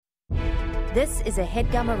This is a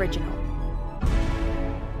HeadGum original.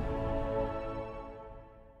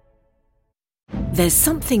 There's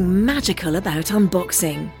something magical about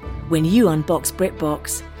unboxing. When you unbox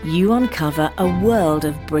BritBox, you uncover a world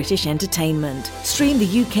of British entertainment. Stream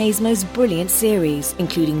the UK's most brilliant series,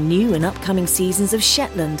 including new and upcoming seasons of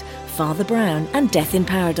Shetland, Father Brown and Death in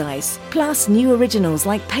Paradise. Plus new originals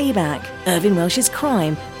like Payback, Irving Welsh's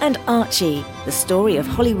Crime and Archie, the story of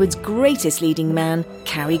Hollywood's greatest leading man,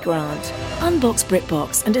 Cary Grant. Unbox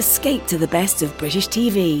BritBox and escape to the best of British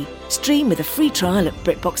TV. Stream with a free trial at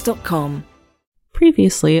BritBox.com.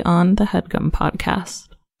 Previously on the HeadGum podcast.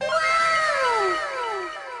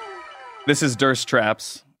 This is Durst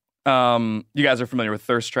Traps. You guys are familiar with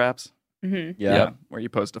thirst traps? Mm-hmm. Yeah. Where you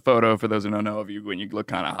post a photo, for those who don't know, of you when you look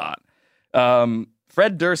kind of hot.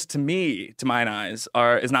 Fred Durst, to mine eyes,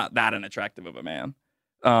 is not that unattractive of a man.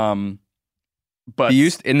 But he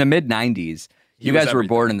used in the mid 90s. You guys were everything.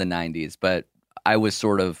 born in the 90s, but I was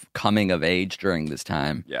sort of coming of age during this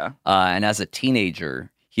time. Yeah. And as a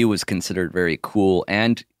teenager, he was considered very cool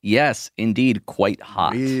and, yes, indeed, quite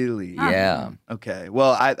hot. Really? Yeah. Okay.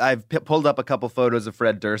 Well, I've pulled up a couple photos of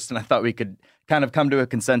Fred Durst, and I thought we could kind of come to a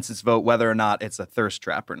consensus vote whether or not it's a thirst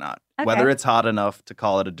trap or not. Okay. Whether it's hot enough to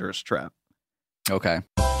call it a Durst trap. Okay.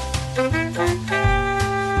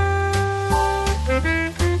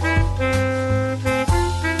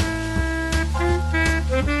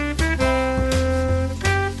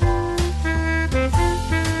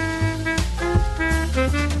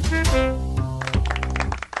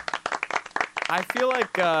 I feel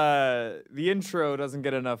like the intro doesn't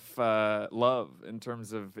get enough love in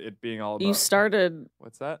terms of it being all about... You started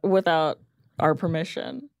What's that? without our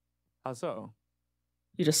permission. How so?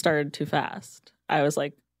 You just started too fast. I was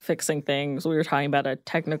like fixing things. We were talking about a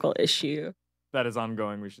technical issue. That is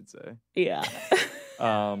ongoing, we should say. Yeah.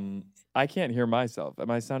 I can't hear myself.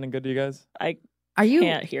 Am I sounding good to you guys? I Are you?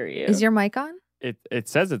 can't hear you. Is your mic on? It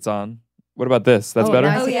says it's on. What about this? That's Oh, better?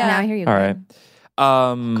 Now I, see, yeah. now I hear you. All right.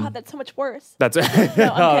 God, that's so much worse. That's No, Oh, I'm kidding.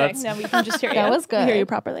 that's- No, we can just hear you. That was We hear you good.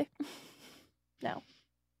 properly. No.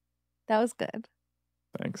 That was good.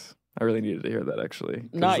 Thanks. I really needed to hear that, actually. 'cause,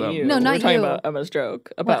 Not you. No, not We're talking you. about Emma's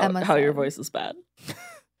joke about Emma how your said. voice is bad.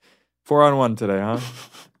 4-on-1 today, huh?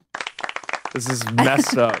 This is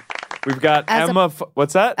messed up. We've got As a- Emma...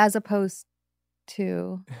 what's that? As opposed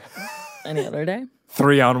to Any other day?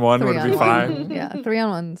 3-on-1 would be 3-on-1. fine. Yeah,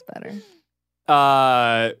 3-on-1's better.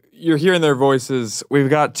 You're hearing their voices. We've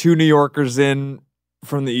got two New Yorkers in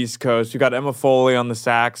from the East Coast. We've got Emma Foley on the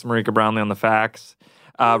sax, Marika Brownlee on the fax.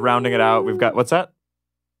 Rounding it out, we've got... What's that?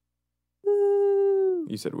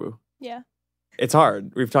 You said woo. Yeah. It's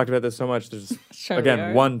hard. We've talked about this so much. There's, Sure we again,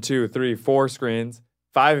 are. 1, 2, 3, 4 screens.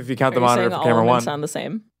 5 if you count Are the you monitor saying for all camera women 1. sound the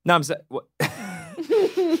same? No, I'm saying...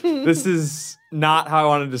 This is not how I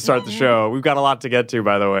wanted to start the show. We've got a lot to get to,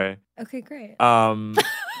 by the way. Okay, great. And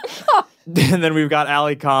then we've got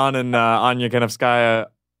Ali Khan and Anya Kanevskaya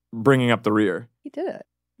bringing up the rear. He did it.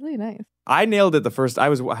 Really nice. I nailed it the first.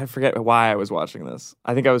 I forget why I was watching this.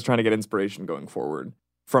 I think I was trying to get inspiration going forward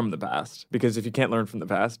from the past. Because if you can't learn from the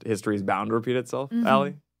past, history is bound to repeat itself. Mhm.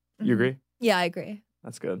 Ali, you agree? Yeah, I agree.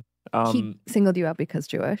 That's good. He singled you out because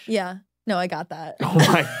Jewish. Yeah. No, I got that. Oh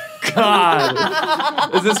my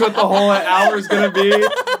God. Is this what the whole hour is going to be?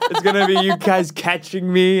 It's going to be you guys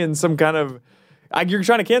catching me in some kind of... you're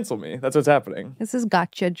trying to cancel me. That's what's happening. This is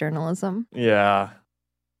gotcha journalism. Yeah.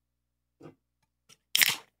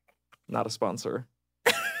 Not a sponsor.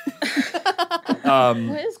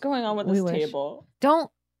 What is going on with We this wish. table?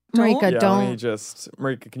 Don't, Don't? Marika, Yeah, let me don't. just...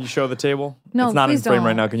 Marika, can you show the table? No, it's not in please frame right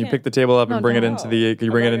don't. now. Can you can't. pick the table up No, and bring it don't. into the... Can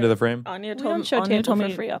you bring it into the frame? Anya We told, don't show Anya table told for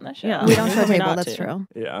me, free on this show. Yeah, We don't Anya show told me table, not that's to. true.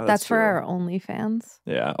 Yeah, That's for true. our OnlyFans.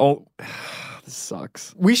 Yeah. Oh, this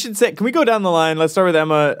sucks. We should say... Can we go down the line? Let's start with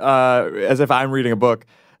Emma, as if I'm reading a book.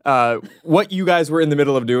 What you guys were in the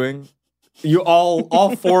middle of doing. You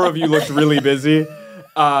all 4 of you looked really busy.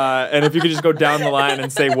 And if you could just go down the line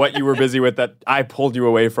and say what you were busy with that I pulled you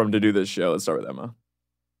away from to do this show. Let's start with Emma.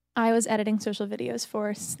 I was editing social videos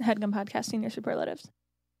for HeadGum Podcasting Near Superlatives.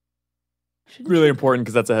 Really important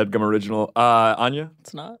because that's a HeadGum original. Anya?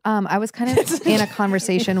 It's not. I was kind of in a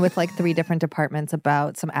conversation with like 3 different departments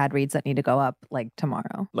about some ad reads that need to go up like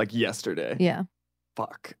tomorrow. Like yesterday. Yeah.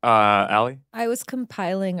 Fuck. Allie? I was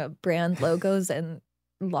compiling brand logos and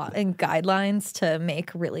guidelines to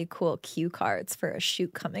make really cool cue cards for a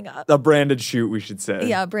shoot coming up. A branded shoot, we should say.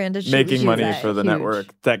 Yeah, branded shoot. Making we money should say. for the Huge. network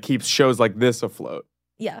that keeps shows like this afloat.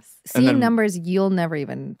 Yes. Seeing then- numbers you'll never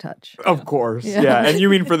even touch. Of course. Yeah. Yeah. And you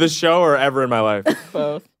mean for this show or ever in my life?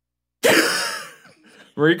 Both.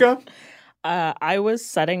 Marika? I was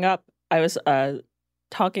setting up. I was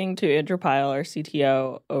talking to Andrew Pyle, our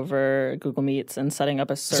CTO, over Google Meets and setting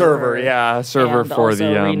up a server. Server and for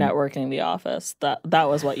also the re-networking the office. That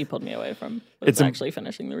was what you pulled me away from. It's actually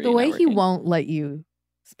finishing the re-networking. The way he won't let you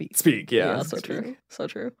speak. Speak, yeah. Yeah, so true. So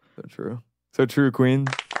true. So true. So true, Queen.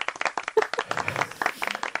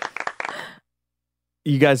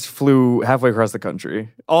 You guys flew halfway across the country.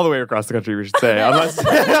 All the way across the country, we should say. Unless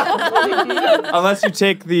you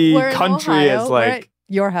take the We're in country Ohio. as We're like... at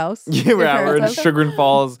your house. Yeah, we're in parents' house. Chagrin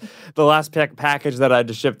Falls. The last package that I had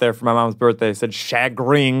to ship there for my mom's birthday said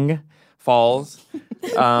Chagrin Falls.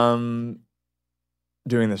 Doing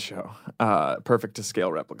this show. Perfect to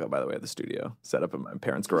scale replica, by the way, of the studio. Set up in my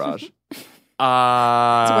parents' garage. It's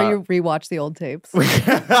where you rewatch the old tapes.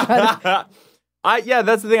 Yeah,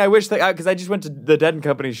 that's the thing. I wish that because I just went to the Dead and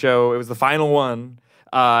Company show. It was the final one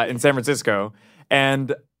in San Francisco,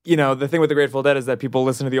 and you know the thing with the Grateful Dead is that people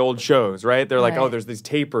listen to the old shows, right? They're like, Right. oh, there's these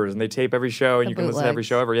tapers, and they tape every show, and The you can listen to every bootlegs.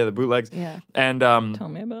 show ever. Yeah, the bootlegs. Yeah. And Tell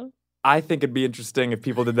me about it. I think it'd be interesting if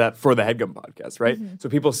people did that for the Headgum podcast, right? So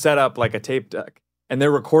people set up like a tape deck, and they're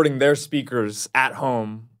recording their speakers at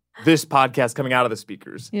home. This podcast coming out of the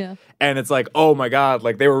speakers. Yeah. And it's like, oh my God,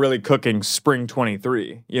 like they were really cooking Spring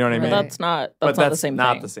 23. You know what I Right. mean? That's not But the same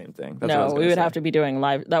not thing. the same thing. That's what I No, was we gonna would say. have to be doing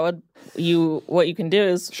live. What you can do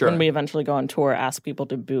is Sure. when we eventually go on tour, ask people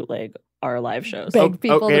to bootleg our live shows. Beg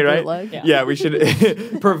people okay, to right? bootleg. Yeah. Yeah, we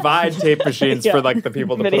should provide tape machines Yeah. for like the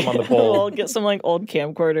people to put them on the pole. We'll get some like old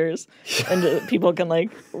camcorders, and people can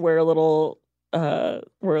like wear a little what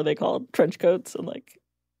are they called, trench coats, and like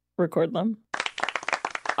record them.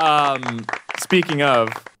 Speaking of,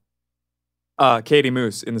 Katie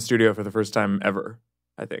Moose in the studio for the first time ever,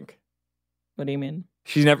 I think. What do you mean?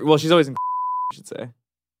 She's always in I should say.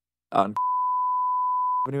 On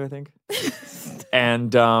Avenue, I think.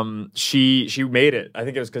 And she made it. I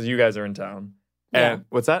think it was because you guys are in town. Yeah. And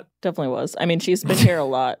what's that? Definitely was. I mean, she's been here a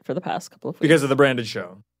lot for the past couple of weeks. Because of the branded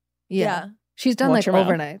show. Yeah. She's done Watch like your mouth.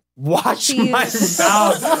 overnight. Watch She's- my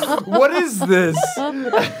mouth. What is this?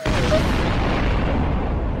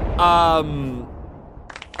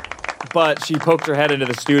 But she poked her head into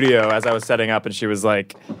the studio as I was setting up, and she was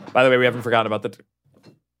like, "By the way, we haven't forgotten about the."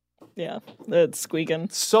 Yeah, it's squeaking.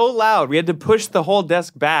 So loud, we had to push the whole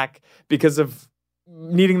desk back because of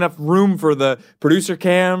needing enough room for the producer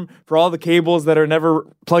cam, for all the cables that are never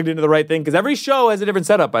plugged into the right thing. Because every show has a different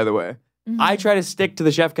setup, by the way. I try to stick to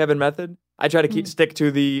the Chef Kevin method. I try to stick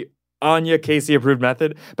to the Anya Casey approved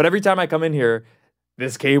method. But every time I come in here,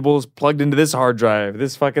 this cable's plugged into this hard drive.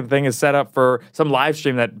 This fucking thing is set up for some live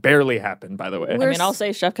stream that barely happened, by the way. I mean, I'll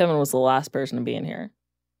say Chef Kevin was the last person to be in here.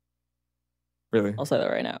 Really? I'll say that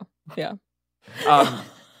right now. Yeah.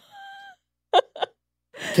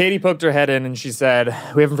 Katie poked her head in and she said,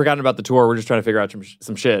 "We haven't forgotten about the tour. We're just trying to figure out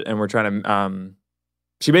some shit. And we're trying to,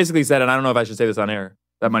 she basically said, and I don't know if I should say this on air,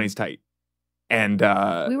 that money's tight. And,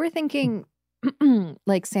 We were thinking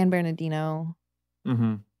like San Bernardino,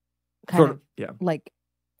 mhm. kind of Yeah. like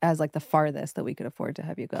as like the farthest that we could afford to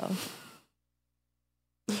have you go.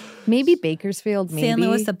 Maybe Bakersfield, maybe. San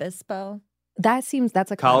Luis Obispo. That's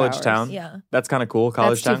like College 5 hours. town. Yeah. That's kind of cool.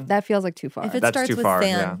 College That's town. that feels like too far. If it That's starts too with far,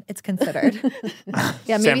 San, yeah. it's considered.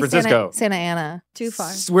 Yeah, San maybe Francisco. Santa Ana, Too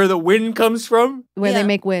far. Where the wind comes from? where Yeah. they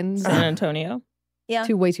make winds. San Antonio. Yeah.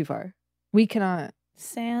 Way too far. We cannot.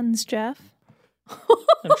 Sans Jeff.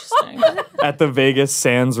 Interesting. At the Vegas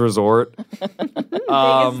Sands Resort. Vegas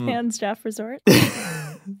Sans Jeff Resort.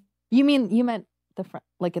 You meant the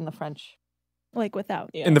like in the French? Like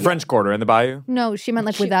without. Yeah. In the French Quarter, in the Bayou. No, she meant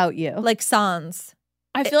like without you. Like Sans.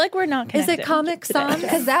 I feel like we're not Is connected. it Comic Sans?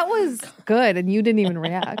 Because that was good and you didn't even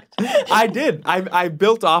react. I did. I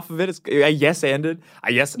built off of it. I yes-anded. I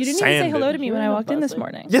yes You didn't even say sanded. hello to me when I walked in this Fussy.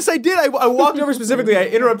 morning. Yes, I did. I walked over specifically. I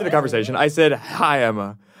interrupted the conversation. I said, "Hi,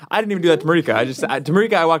 Emma." I didn't even do that to Marika. To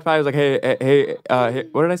Marika, I walked by. I was like, "Hey,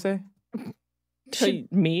 what did I say? To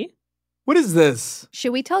me? What is this?"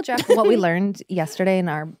 Should we tell Jeff what we learned yesterday in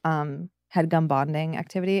our headgum bonding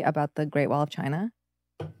activity about the Great Wall of China?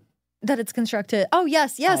 That it's constructed. Oh,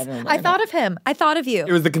 yes, yes. I don't I know. thought of him. I thought of you.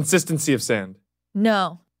 It was the consistency of sand.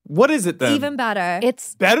 No. What is it then? Even better.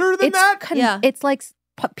 It's better than that? Yeah. It's like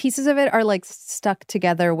pieces of it are like stuck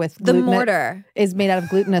together with the mortar. is made out of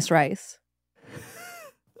glutinous rice.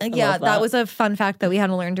 Yeah, love that that. was a fun fact that we had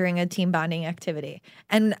to learn during a team bonding activity.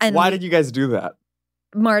 And Why did you guys do that?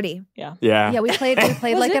 Marty? Yeah. Yeah, we played Was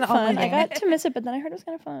like it an fun? open I game. got to miss it, but then I heard it was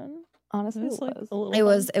kind of fun. Honestly, It's like a little It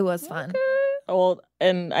was fun. Well,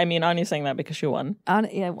 and I mean, Anya's saying that because she won.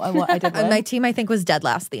 Yeah, I did. And win. my team, I think, was dead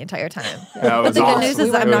last the entire time. That But was the good awesome. news is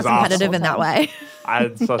It that I'm not was competitive awesome. in that way. I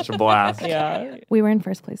had such a blast. Yeah. We were in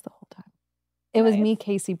first place the whole time. It was Nice. me,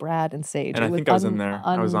 Casey, Brad, and Sage. And I It think I was in there.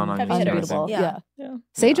 I was on Heavy Anya's team, I hitters. think. Unbeatable. Yeah. Yeah. Yeah.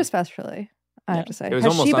 Sage especially, I have Yeah. to say. It was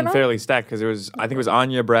Has almost she been on? unfairly stacked because I think it was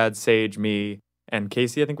Anya, Brad, Sage, me, and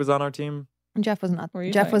Casey. I think was on our team. Jeff was not. What were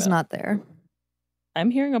you Jeff talking was about? not there.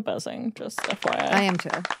 I'm hearing a buzzing, just FYI. I am too.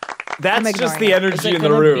 That's I'm just ignoring the it. energy Is it in the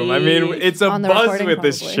gonna room. I mean, be it's a on the buzz recording, with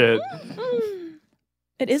this probably? shit.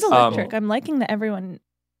 It is electric. I'm liking the everyone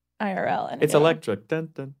IRL. And It's electric. Dun,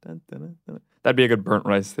 dun, dun, dun, dun, dun. That'd be a good burnt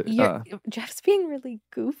rice. Jeff's being really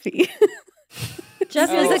goofy. Jeff,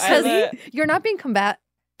 Oh, is it I because let- You're not being combative.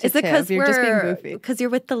 is it because you're just being we're goofy? because you're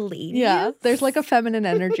with the ladies? Yeah, there's like a feminine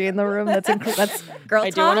energy in the room that's girl I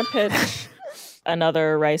do talk. want to pitch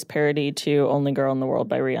another Rice parody to Only Girl in the World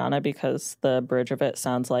by Rihanna because the bridge of it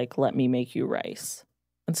sounds like Let Me Make You Rice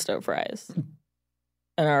instead of fries.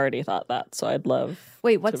 And I already thought that, so I'd love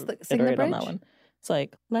Wait, what's to the sing the iterate bridge? on that one. It's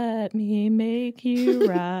like, let me make you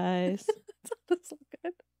rice. That's so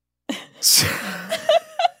good.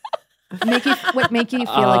 Make you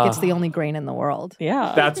feel like it's the only grain in the world.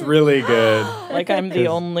 Yeah. That's really good. like I'm the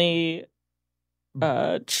only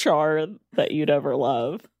char that you'd ever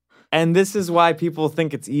love. And this is why people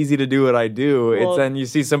think it's easy to do what I do. Well, it's then you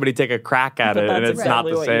see somebody take a crack at But it, and that's it's not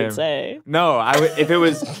exactly the what same. you'd say. No, if it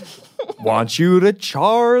was, want you to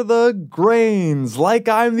char the grains like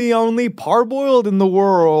I'm the only parboiled in the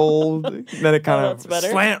world. Then it kind that's of better.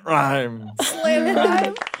 slant rhyme.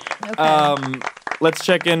 Okay. Let's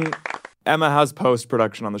check in. Emma, how's post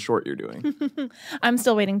production on the short you're doing? I'm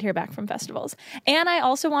still waiting to hear back from festivals. And I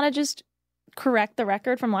also want to just correct the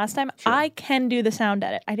record from last time. Sure. I can do the sound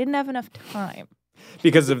edit. I didn't have enough time.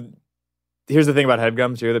 Because here's the thing about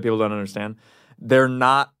HeadGum too that people don't understand. They're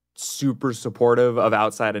not super supportive of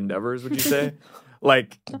outside endeavors, would you say?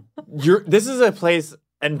 Like this is a place,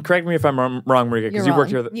 and correct me if I'm wrong, Marika, because You're you've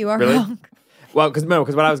worked wrong. here. You are really? wrong. Well, because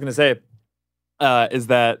what I was going to say is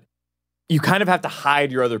that you kind of have to hide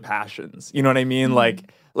your other passions. You know what I mean? Like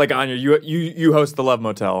Anya, you host the Love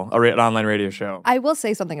Motel, an online radio show, I will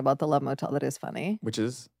say something about the Love Motel that is funny, which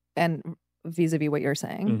is and vis-a-vis what you're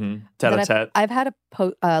saying. tete a that tete. I've had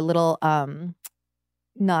a little,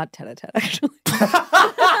 not tete-a-tete actually.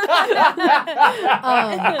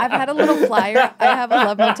 I've had a little flyer. I have a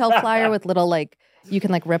Love Motel flyer with little you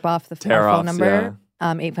can rip off the Tear phone offs, number,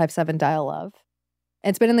 857 dial love.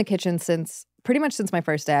 It's been in the kitchen pretty much since my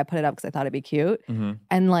first day. I put it up because I thought it'd be cute. Mhm.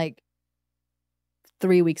 And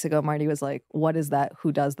 3 weeks ago, Marty was like, "What is that?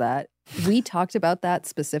 Who does that?" We talked about that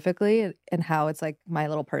specifically and how it's my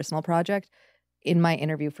little personal project. In my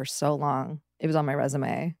interview for so long, it was on my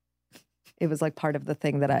resume. It was part of the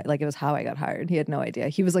thing that it was how I got hired. He had no idea.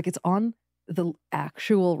 He was like, "It's on the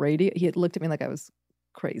actual radio." He had looked at me like I was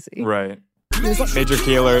crazy. Right. Major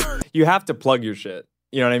key alert. You have to plug your shit.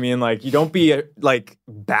 You know what I mean? You don't be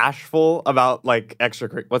bashful about extra.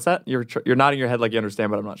 What's that? You're nodding your head like you understand,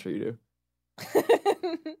 but I'm not sure you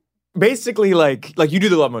do. Basically, you do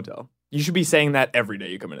the Love Motel. You should be saying that every day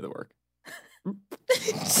you come into the work. And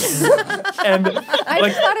I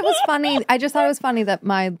just thought it was funny. I just thought it was funny that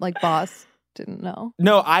my boss didn't know.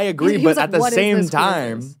 no, I agree, He but was like, at the "What is same this? Who is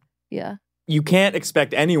time, this?" Yeah. you can't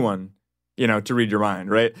expect anyone, to read your mind,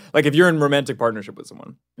 right? If you're in romantic partnership with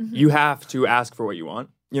someone, you have to ask for what you want.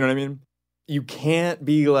 You know what I mean? You can't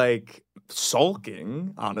be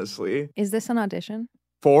sulking, honestly. Is this an audition?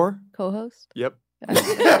 For? Co-host? Yep.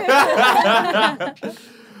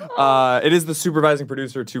 It is the supervising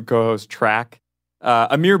producer to co-host Track.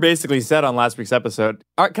 Amir basically said on last week's episode,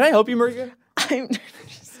 all right, can I help you, Marika?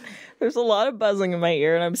 There's a lot of buzzing in my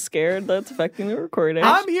ear, and I'm scared that's affecting the recording.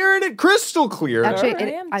 I'm hearing it crystal clear. Actually, I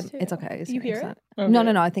am too. it's okay. You hear it? Okay.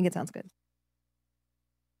 No. I think it sounds good.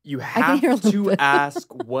 You can hear a have little to bit. ask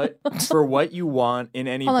for what you want in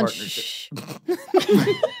any Hold on. partnership. Shh.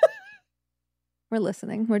 We're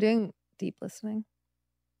listening. We're doing deep listening.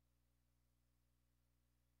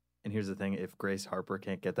 And here's the thing: if Grace Harper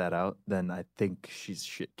can't get that out, then I think she's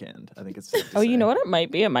shit canned. I think it's. Safe to Oh, you say. know what it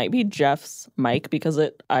might be? It might be Jeff's mic because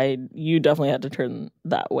you definitely had to turn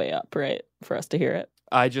that way up, right, for us to hear it.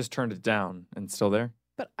 I just turned it down, and it's still there.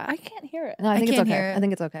 But I can't hear it. No, I think it's can't okay. hear it. I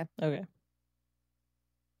think it's okay. Okay.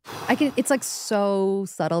 I can. It's so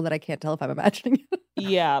subtle that I can't tell if I'm imagining it.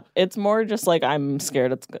 Yeah, it's more just I'm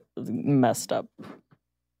scared it's messed up.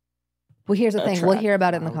 Well, here's the A thing. We'll track. hear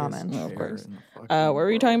about it in the Loudest comments. No, of chair course. in the fucking What were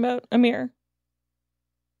you world. talking about, Amir?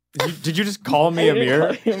 Did you just call me I didn't Amir?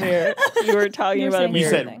 call you Amir. You were talking You were about saying Amir. You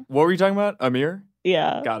said, Amir. what were you talking about? Amir?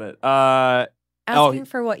 Yeah. Got it. Asking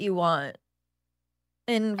for what you want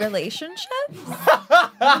in relationships.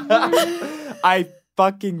 I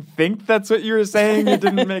fucking think that's what you were saying. It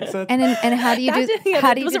didn't make sense. And how do you do? How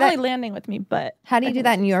that do you do wasn't that? really landing with me, but How do I you do think that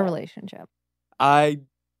that's in your what's up. relationship? I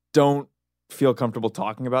don't feel comfortable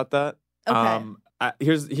talking about that. Okay.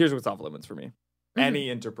 Here's what's off limits for me. Any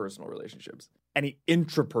interpersonal relationships. Any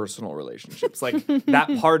intrapersonal relationships. Like that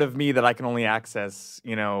part of me that I can only access,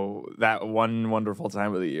 that one wonderful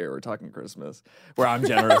time of the year, we're talking Christmas, where I'm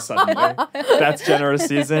generous suddenly. That's generous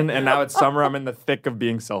season. And now it's summer. I'm in the thick of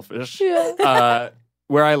being selfish.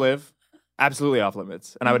 Where I live, absolutely off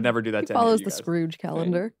limits. And I would never do that to any Follows of you the guys. Scrooge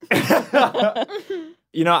calendar.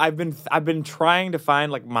 I've been trying to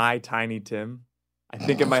find like my Tiny Tim. I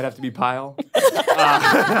think it might have to be Pyle.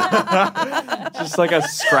 Just like a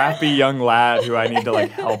scrappy young lad who I need to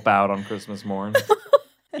like help out on Christmas morn.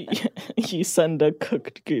 You send a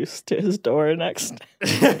cooked goose to his door next.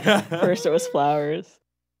 First it was flowers.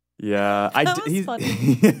 Yeah, was funny.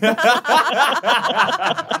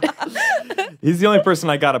 He's the only person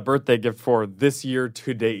I got a birthday gift for this year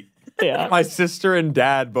to date. Yeah. My sister and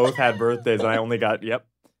dad both had birthdays, and I only got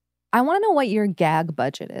I want to know what your gag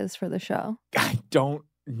budget is for the show. I don't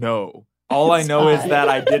know. All I know is that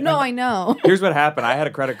I didn't. No, I know. Here's what happened. I had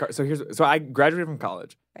a credit card. So I graduated from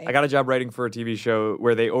college. Right. I got a job writing for a TV show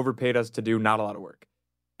where they overpaid us to do not a lot of work.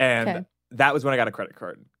 And Okay. that was when I got a credit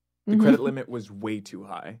card. The Mhm. credit limit was way too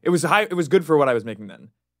high. It was high. It was good for what I was making then.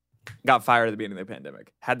 Got fired at the beginning of the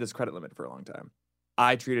pandemic. Had this credit limit for a long time.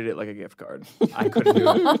 I treated it like a gift card. I couldn't do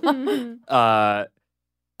it.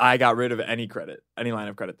 I got rid of any credit, any line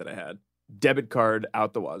of credit that I had. Debit card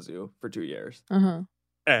out the wazoo for 2 years. Uh-huh.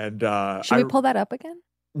 And Should we pull that up again?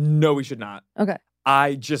 No, we should not. Okay.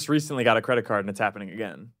 I just recently got a credit card and it's happening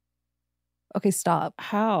again. Okay, stop.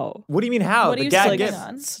 How? What do you mean how? What are The you gag clicking gift.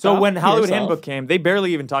 on? So Stop when Hollywood yourself. Handbook came, they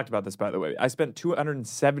barely even talked about this, by the way. I spent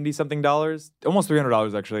 $270 something, almost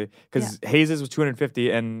 $300 actually, because Hayes's was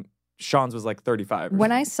 $250 and Sean's was like $35.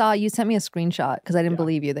 When I saw you sent me a screenshot because I didn't Yeah.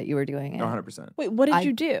 believe you that you were doing it. 100%. Wait, what did I-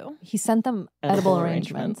 you do? He sent them edible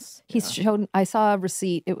arrangements. He showed. I saw a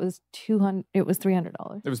receipt. It was $200. It was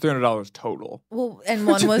 $300, It was $300 total. Well, and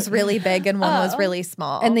one was really big and one was Oh. really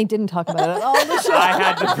small. and they didn't talk about it at all. on the show. I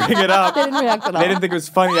had to bring it up. They didn't react at all. They didn't think it was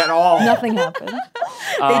funny at all. Nothing happened.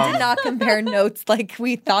 They did not compare notes like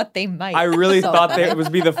we thought they might. I really So- thought that it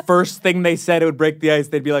would be the first thing they said. It would break the ice.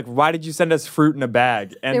 They'd be like, "Why did you send us fruit in a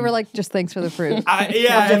bag?" And They were like, "Just thanks for the fruit."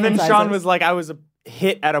 yeah. And then different Sean sizes. was like, "I was a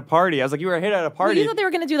hit at a party." I was like, "You were a hit at a Well, party." you thought they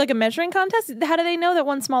were going to do like a measuring contest? How do they know that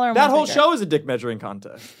one's smaller and That one's whole bigger? show is a dick measuring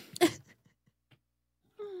contest.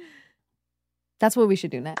 That's what we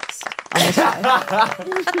should do next. On this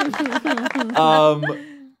show.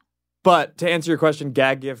 But to answer your question,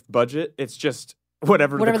 gag gift budget, it's just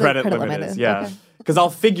whatever the credit limit is. Yeah. Okay. Because I'll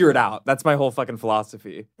figure it out. That's my whole fucking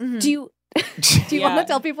philosophy. Do you do you want Yeah. to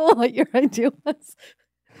tell people what your idea was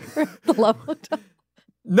for the love hotel?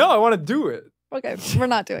 No, I want to do it. Okay, we're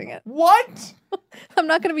not doing it. What? I'm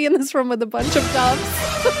not going to be in this room with a bunch of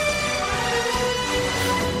dumps.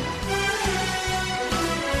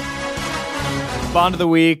 Bond of the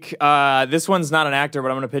week. This one's not an actor, but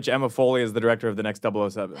I'm going to pitch Emma Foley as the director of the next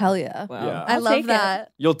 007. Hell yeah. Wow. Yeah. I I'll love take it.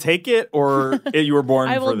 that. You'll take it, or you were born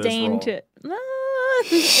I for will this deign role? to.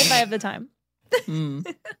 If I have the time.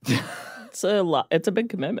 It's a lot. It's a big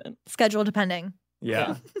commitment. Schedule depending.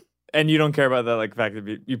 Yeah. And you don't care about that, like, fact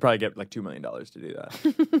that you probably get like $2 million to do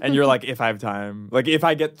that. And you're like, if I have time, like, if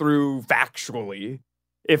I get through factually,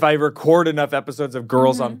 if I record enough episodes of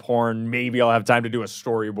girls on porn, maybe I'll have time to do a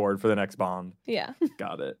storyboard for the next Bond. Yeah.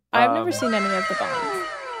 Got it. I've never seen any of the Bonds.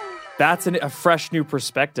 That's a fresh new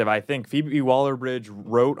perspective, I think. Phoebe Waller-Bridge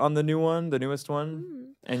wrote on the new one, the newest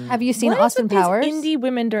one. And Have you seen What is Austin with these Powers? indie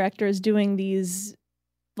women directors doing these,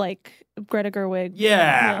 like Greta Gerwig.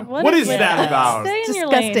 Yeah. What is that about? Stay in your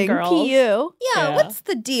lane, Disgusting. girls. PU. Yeah, Yeah. what's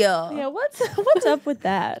the deal? Yeah, what's up with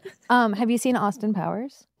that? Have you seen Austin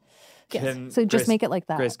Powers? Can So just Grace- make it like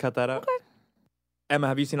that. Grace, cut that out. Okay. Emma,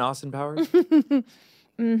 have you seen Austin Powers?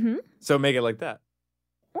 Mm-hmm. So make it like that.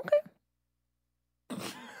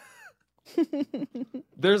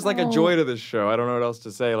 There's like a joy to this show. I don't know what else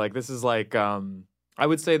to say. Like, this is like, I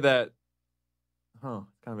would say that, kind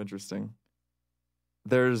of interesting.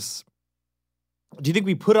 Do you think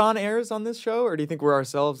we put on airs on this show, or do you think we're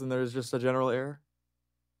ourselves and there's just a general air?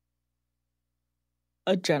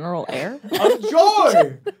 A general air Of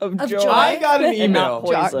joy! of Of joy. joy. I got an And not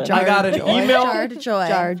email. poison. I got an email. Jar to joy.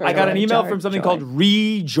 I got an email from something called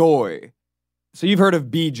Rejoy. So you've heard of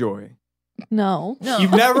Bejoy. No. No.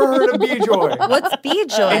 You've never heard of Bejoy. What's Be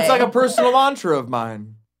Joy? It's like a personal mantra of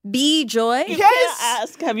mine. Be Joy? You can't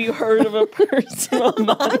ask, have you heard of a personal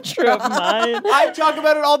mantra of mine? I talk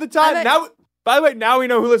about it all the time. I bet- Now, by the way, now we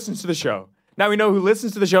know who listens to the show. Now we know who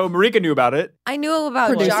listens to the show. Marika knew about it. I knew about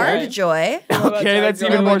Producer. Jar Joy. Okay, that's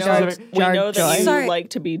even more specific. We know that you Sorry.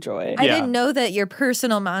 like to be joy. I Yeah. didn't know that your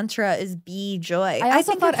personal mantra is be joy. I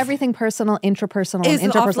also think thought it's- everything personal, intrapersonal, Is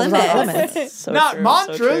and off interpersonal is off limits. limits. So Not true, so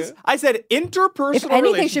mantras. true. I said interpersonal. If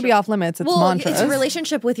anything should be relationship. off limits, it's well, mantras. it's a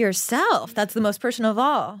relationship with yourself. That's the most personal of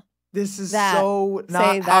all. This is That. so Say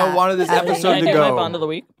not how I that. wanted this Can I Can episode I to get my go. bond of the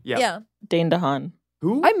week? Yeah. Dane DeHaan.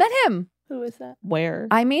 Who? I met him. Who is that? Where?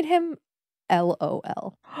 I made him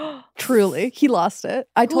LOL. Truly, he lost it.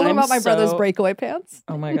 I told him I'm about my brother's so- breakaway pants.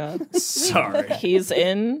 Oh my god. Sorry. He's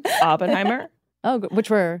in Oppenheimer. Oh, which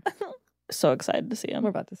we're So excited to see him.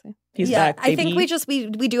 about to see. He's yeah, back. I think baby.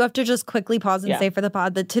 we do have to just quickly pause and Yeah. say for the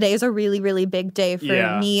pod that today is a really, really big day for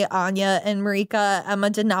Yeah. me, Anya, and Marika. Emma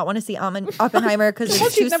did not want to see Oppenheimer because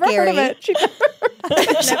it's too She's never scary. heard of it. She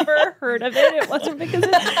Never heard of it. It wasn't because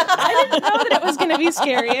I didn't know that it was going to be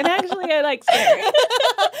scary. And actually, I like scary.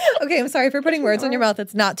 Okay, I'm sorry for putting words in your mouth.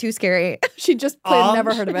 It's not too scary. She just plain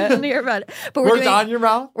never heard of Under it. your bed. But Words on your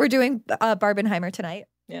mouth? we're doing Barbenheimer tonight.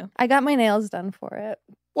 I got my nails done for it.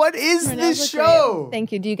 What is Her nails this look great. show?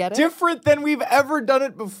 Thank you. Do you get it? Different than we've ever done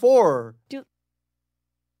it before.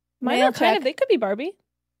 Mine Nail are kind check. of, they could be Barbie.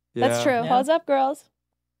 That's true. Yeah. Pause up, girls.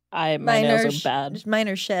 my Mine are nails are bad. Mine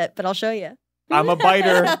are shit, but I'll show you. I'm a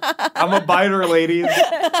biter. I'm a biter, ladies.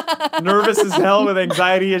 Nervous as hell with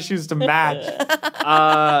anxiety issues to match.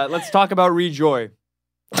 Let's talk about Rejoy.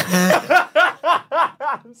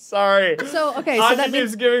 I'm sorry. So okay, so Anya that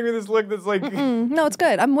means keeps giving me this look that's like no, it's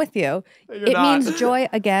good. I'm with you. you're It not. means joy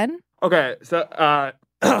again. Okay, so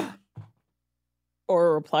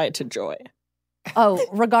Or reply to joy. Oh,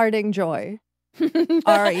 regarding joy.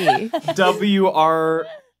 R-E.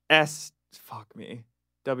 WRS fuck me.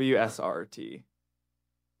 WSRT.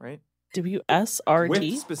 Right? WSRT.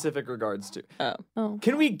 With specific regards to. Oh.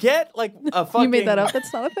 Can we get like a fucking You made that up.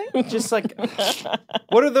 That's not a thing. Just like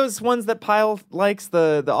what are those ones that Pyle likes?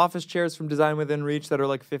 The office chairs from Design Within Reach that are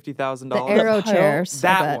like $50,000? The arrow pile- chairs.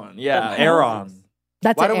 That one. Yeah. The Aeron.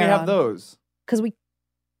 That's Why an don't we have Aeron. those? Because we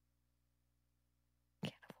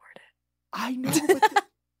I know. But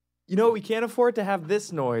you know, we can't afford to have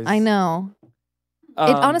this noise. I know. It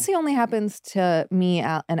Um, honestly only happens to me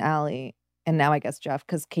and Allie, and now I guess Jeff,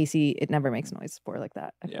 because Casey, it never makes noise for like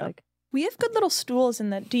that. I feel Yeah. like. We have good little stools in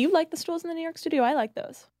the. Do you like the stools in the New York studio? I like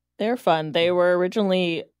those. They're fun. They were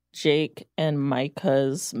originally Jake and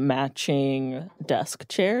Micah's matching desk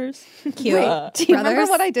chairs. Cute. Do you remember Brothers?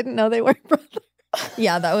 what I didn't know they were brothers?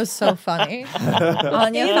 Yeah, that was so funny.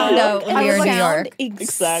 Anya They found look out when I we were was in New sound York.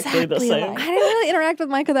 Exactly the exactly same. I alike. didn't really interact with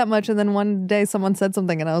Micah that much, and then one day someone said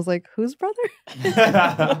something, and I was like, "Whose brother?"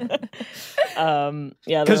 Yeah, Because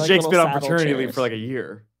they're like Jake's been little on saddle paternity leave chairs. for like a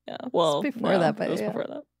year. Yeah, well, before no, that, but it was yeah. before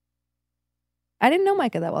that. I didn't know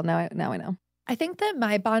Micah that well. Now I know. I think that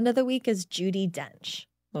my bond of the week is Judy Dench.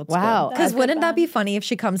 That's Wow. good. Because That's wouldn't good that be bond. funny if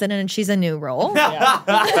she comes in and she's a new role?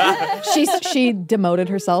 She demoted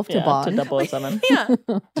herself to Yeah, Bond. to 007. Yeah.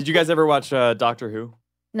 Did you guys ever watch Doctor Who?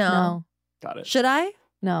 No. Got it. Should I?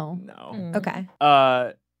 No. No. Mm. Okay.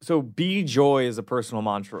 So be joy is a personal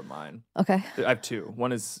mantra of mine. Okay. I have two.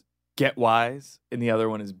 One is get wise, and the other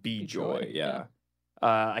one is be Be joy. joy, Yeah.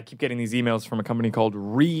 I keep getting these emails from a company called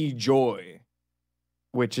Rejoy,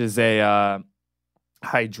 which is a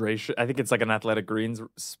hydration. I think it's like an Athletic Greens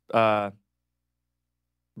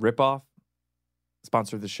ripoff.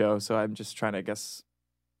 Sponsored the show, so I'm just trying to, I guess,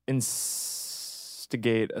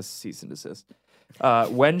 instigate a cease and desist.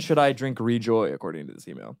 When should I drink Rejoy, according to this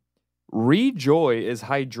email? Rejoy is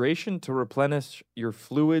hydration to replenish your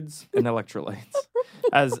fluids and electrolytes.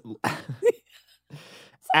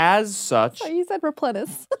 As such, Oh, you said replenish.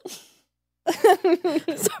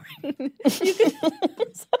 Sorry. You can.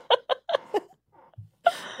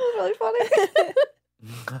 Really funny.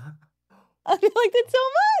 I liked it so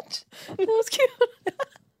much. That was cute.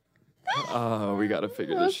 oh, we got to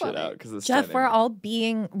figure That this was shit funny. out because this. Jeff, we're all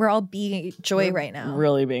being joy right now.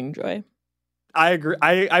 Really being joy. I agree.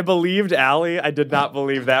 I believed Allie. I did not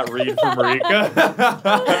believe that read from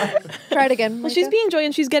Marika. Try it again. Well, she's Micah. being joy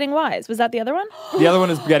and she's getting wise. Was that the other one? The other one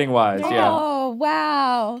is getting wise. Yeah. Oh,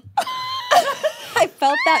 wow. I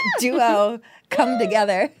felt that duo come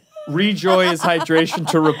together. Rejoy is hydration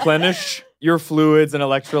to replenish your fluids and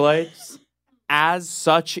electrolytes. As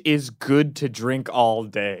such, is good to drink all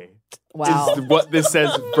day. Wow. Is what this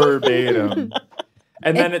says verbatim.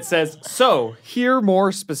 And then it says, so here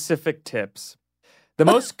more specific tips. The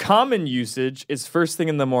most common usage is first thing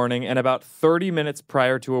in the morning and about 30 minutes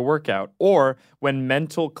prior to a workout, or when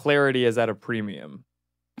mental clarity is at a premium.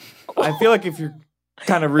 I feel like if you're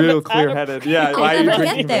kind of real clear-headed, yeah, I'll why are you never get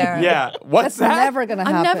drinking? there. Yeah, what's That's that? never gonna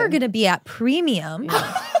happen. I'm never going to be at premium.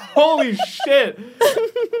 Holy shit!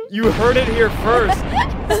 You heard it here first.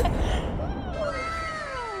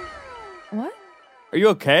 What? Are you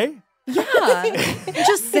okay? Yeah.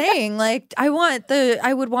 Just saying, like, I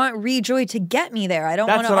would want Rejoy to get me there. I don't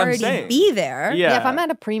That's want to what I'm already saying. be there. Yeah. If I'm at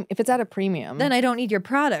if it's at a premium, Then I don't need your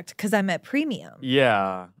product because I'm at premium.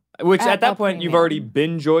 Yeah. Which at that point, you've premium. already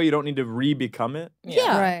been Joy. You don't need to re-become it.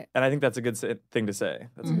 Yeah. right. And I think that's a good thing to say.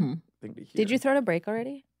 That's a good thing to hear. Did you throw a break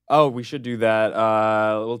already? Oh, we should do that.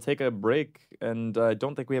 We'll take a break. And I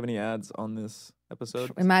don't think we have any ads on this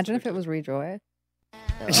episode. Imagine if it was Rejoy.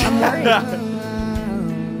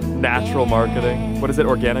 Natural marketing. What is it?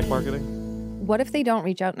 Organic marketing? What if they don't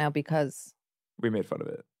reach out now because We made fun of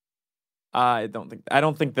it. I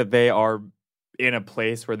don't think that they are in a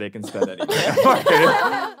place where they can spend any marketing.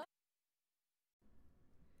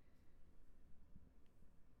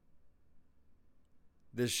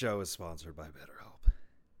 This show is sponsored by BetterHelp.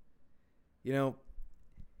 You know,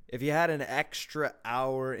 if you had an extra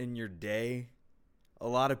hour in your day, a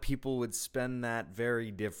lot of people would spend that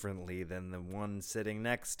very differently than the one sitting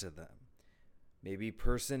next to them. Maybe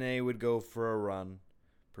person A would go for a run,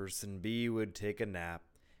 person B would take a nap,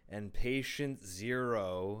 and patient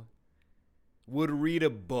 0 would read a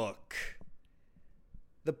book.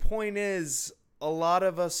 The point is, a lot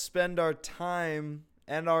of us spend our time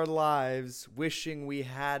and our lives wishing we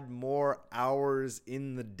had more hours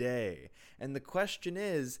in the day. And the question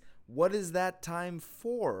is, what is that time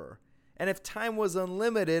for? And if time was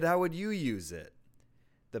unlimited, how would you use it?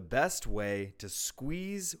 The best way to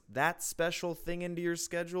squeeze that special thing into your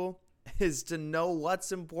schedule is to know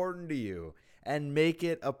what's important to you and make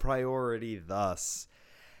it a priority thus.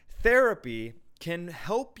 Therapy can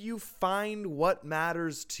help you find what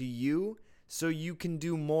matters to you so you can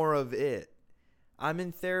do more of it. I'm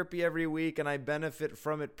in therapy every week and I benefit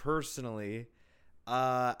from it personally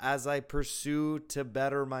as I pursue to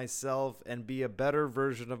better myself and be a better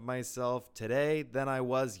version of myself today than I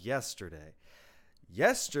was yesterday.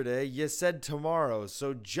 Yesterday, you said tomorrow,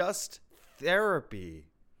 so just therapy.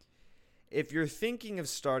 If you're thinking of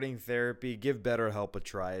starting therapy, give BetterHelp a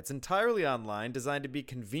try. It's entirely online, designed to be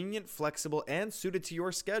convenient, flexible, and suited to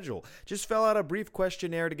your schedule. Just fill out a brief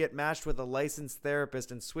questionnaire to get matched with a licensed therapist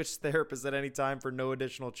and switch therapists at any time for no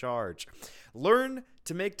additional charge. Learn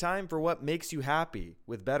to make time for what makes you happy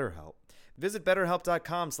with BetterHelp. Visit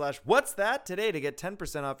BetterHelp.com/what's-that today to get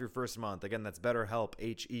 10% off your first month. Again, that's BetterHelp,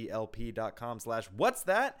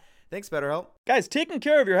 HELP.com/what's-that. Thanks, BetterHelp. Guys, taking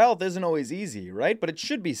care of your health isn't always easy, right? But it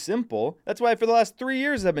should be simple. That's why for the last 3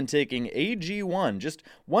 years I've been taking AG1. Just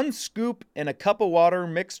one scoop in a cup of water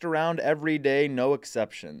mixed around every day, no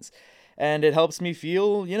exceptions. And it helps me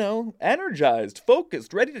feel, energized,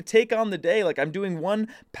 focused, ready to take on the day like I'm doing one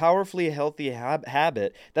powerfully healthy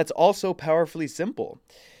habit that's also powerfully simple.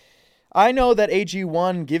 I know that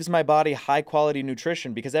AG1 gives my body high-quality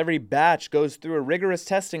nutrition because every batch goes through a rigorous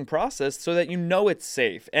testing process so that you know it's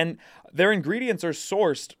safe. And their ingredients are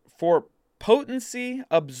sourced for potency,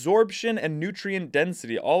 absorption, and nutrient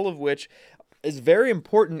density, all of which is very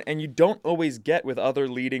important and you don't always get with other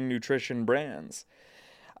leading nutrition brands.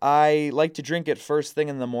 I like to drink it first thing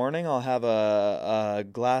in the morning. I'll have a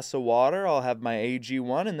glass of water, I'll have my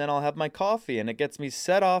AG1, and then I'll have my coffee. And it gets me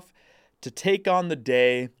set off to take on the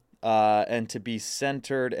day and to be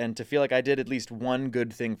centered and to feel like I did at least one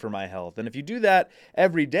good thing for my health. And if you do that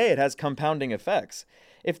every day, it has compounding effects.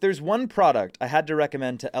 If there's one product I had to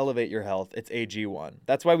recommend to elevate your health, it's AG1.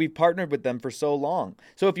 That's why we've partnered with them for so long.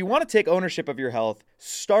 So if you want to take ownership of your health,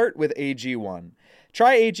 start with AG1.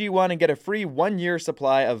 Try AG1 and get a free 1-year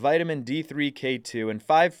supply of vitamin D3K2 and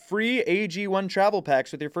 5 free AG1 travel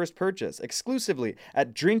packs with your first purchase, exclusively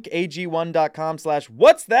at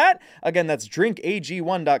drinkag1.com/what's-that. Again, that's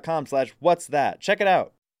drinkag1.com/what's-that. Check it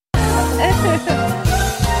out.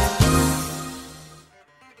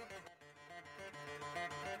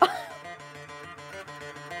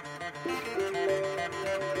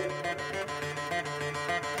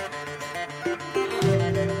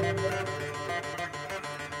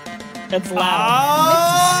 It's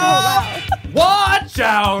loud. Watch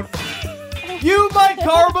out! You might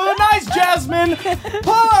carbonize jasmine,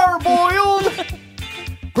 parboiled,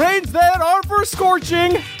 grains that are for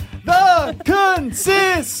scorching, the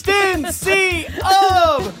consistency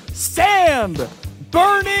of sand,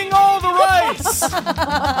 burning all the rice,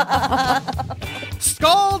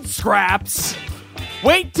 scald scraps.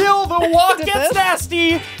 Wait till the wok gets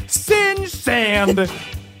nasty, singe sand.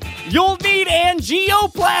 You'll need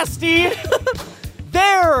angioplasty.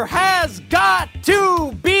 There has got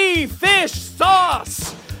to be fish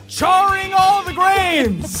sauce, charring all the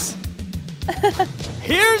grains.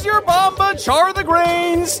 Here's your Bomba, char the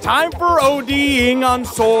grains. Time for ODing on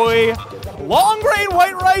soy. Long grain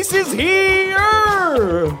white rice is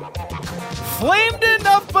here. Flamed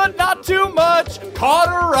enough, but not too much.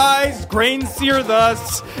 Cauterized, grain sear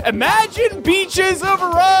thus. Imagine beaches of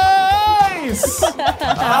rice.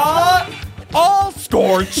 All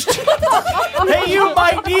scorched. Hey, you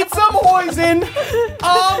might need some poison.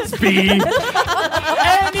 Alsby.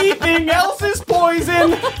 Anything else is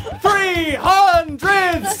poison.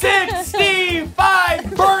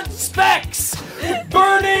 365 burnt specks.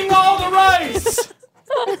 Burning all the rice.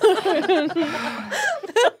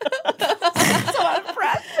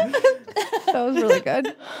 That was really good.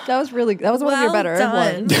 That was one of your better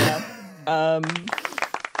ones.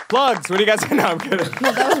 Plugs. What do you guys know? I'm kidding.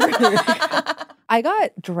 I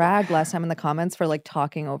got dragged last time in the comments for like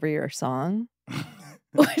talking over your song.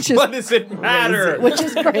 Which is what does it matter? Which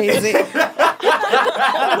is crazy.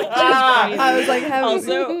 I was like,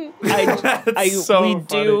 also,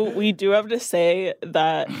 we do have to say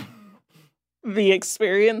that the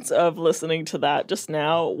experience of listening to that just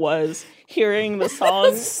now was hearing the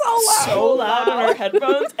song so loud in our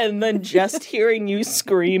headphones and then just hearing you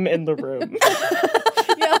scream in the room.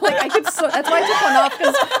 Yeah, like I could. That's why I took one off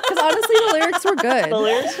because honestly, the lyrics were good. The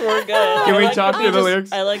lyrics were good. Can we talk through the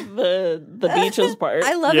lyrics? I like the beaches part.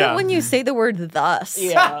 I love it when you say the word thus.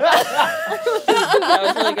 Yeah. That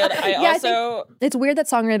was really good. I think it's weird that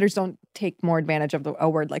songwriters don't take more advantage of a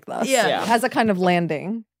word like thus. Yeah. It has a kind of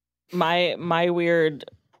landing. My weird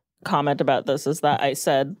comment about this is that I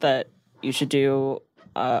said that you should do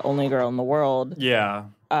Only Girl in the World. Yeah.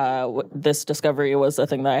 This discovery was a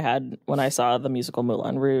thing that I had when I saw the musical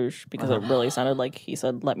Moulin Rouge because it really sounded like he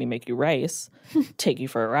said, "Let me make you rice, take you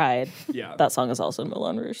for a ride." Yeah. That song is also in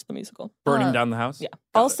Moulin Rouge, the musical. Burning down the house? Yeah.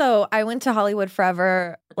 Also, I went to Hollywood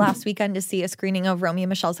Forever last weekend to see a screening of Romeo and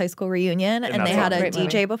Michelle's high school reunion, and they had a great DJ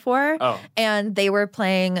movie. before, Oh. and they were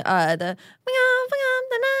playing the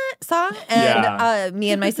song, and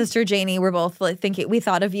me and my sister Janie were both like thinking, we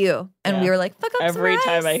thought of you, and we were like, fuck up Every some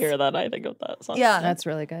time I rice. hear that, I think of that song. Yeah. That's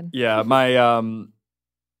really good. Yeah, my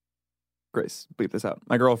Grace, bleep this out.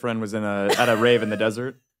 My girlfriend was at a rave in the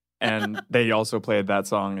desert, and they also played that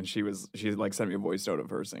song, and she like sent me a voice note of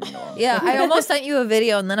her singing along. Yeah, I almost sent you a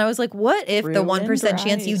video, and then I was like, what if the Ruined 1%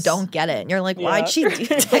 chance you rice. don't get it? And you're like, why'd Yeah. she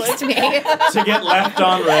text me? To get left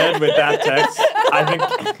on red with that text, I think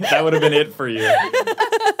that would have been it for you.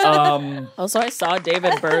 Also, I saw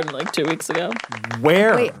David Byrne like 2 weeks ago.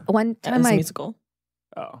 Where? Wait, one At time his musical.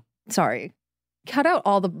 Oh. sorry, cut out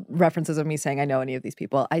all the references of me saying I know any of these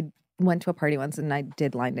people. I went to a party once and I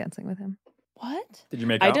did line dancing with him. What? Did you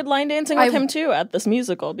make I out? did line dancing with him too at this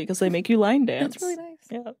musical because they make you line dance. That's really nice.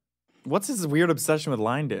 Yeah. What's his weird obsession with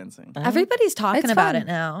line dancing? Everybody's talking It's about fun. it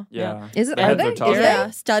now. Yeah. Is it? The Are heads they? are talking. Is Yeah,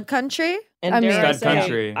 they? Stud Country. And I mean- dare I Stud say,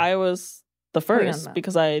 Country. I was the Hang on first that.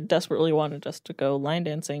 because I desperately wanted us to go line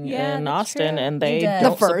dancing Yeah, in that's Austin, true. and You they did.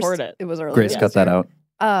 don't The first. support it. It was early. Grace, cut that out.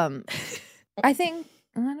 I think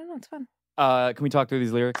I don't know. It's fun. Can we talk through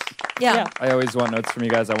these lyrics? Yeah. I always want notes from you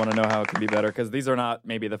guys. I want to know how it can be better because these are not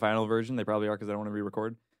maybe the final version. They probably are because I don't want to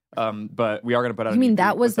re-record. But we are going to put out. You mean an EP.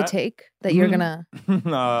 that was the What's take that you're gonna?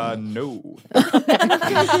 No.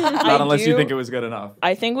 Not unless you think it was good enough.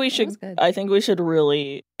 I think we should. was good. I think we should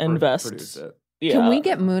really invest. Produce it. Yeah. Can we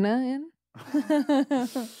get Muna in?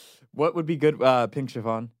 What would be good? Pink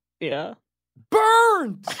chiffon. Yeah.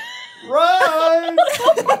 Burnt. Right.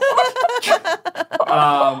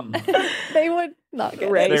 They would not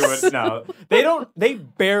get Right. it. They would no. They don't. They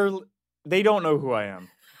barely. They don't know who I am.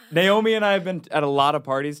 Naomi and I have been at a lot of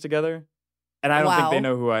parties together, and I don't think Wow. they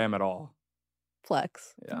know who I am at all.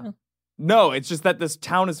 Flex. Yeah. No, it's just that this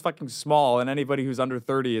town is fucking small, and anybody who's under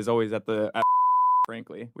 30 is always at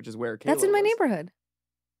frankly, which is where Kayla That's in my was. neighborhood.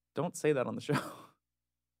 Don't say that on the show.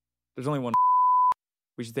 There's only one.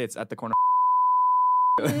 We should say it's at the corner.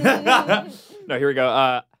 No, here we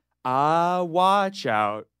go. Watch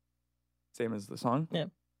out. Same as the song. Yeah.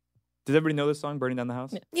 Does everybody know this song, Burning Down the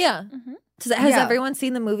House? Yeah. Has Yeah. everyone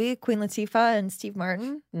seen the movie Queen Latifah and Steve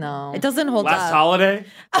Martin? No. It doesn't hold Last up. Holiday?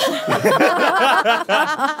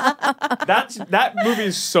 that movie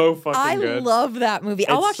is so fucking I good. love that movie.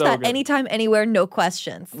 I'll It's watch so that good. anytime, anywhere, no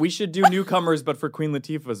questions. We should do newcomers, but for Queen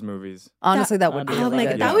Latifah's movies. Honestly, that would be Oh Oh really my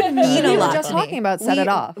good. god, that would mean We a were lot. just to me. talking about Set It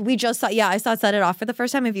Off. We just saw. Yeah, I saw Set It Off for the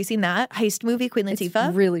first time. Have you seen that heist movie, Queen It's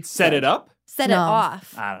Latifah? really Set good. It Up? Set It No.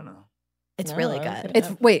 Off. I don't know. It's No, really I was good.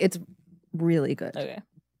 gonna- It's really good. Okay.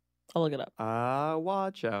 I'll look it up.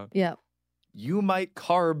 Watch out. Yeah. You might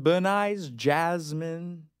carbonize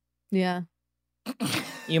jasmine. Yeah.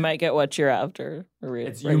 You might get what you're after.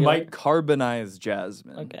 You might carbonize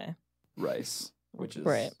jasmine. Okay. Rice. which is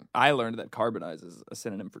Right. I learned that carbonize is a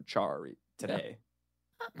synonym for char today.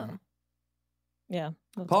 Yeah.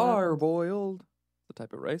 Parboiled, the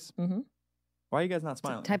type of rice. Mm-hmm. Why are you guys not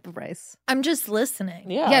smiling? Type of rice. I'm just listening.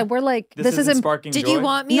 Yeah, we're like, this isn't isn't. sparking Did joy? you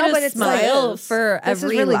want me No, to but it's like smile this. for This is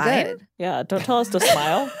every really line? good. Yeah. Don't tell us to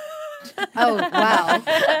smile. Oh, wow.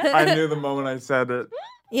 I knew the moment I said it.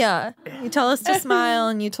 Yeah, you tell us to smile,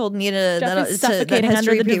 and you told me to Jeff that, is that suffocating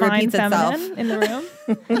under history the divine repeats itself. feminine in the room.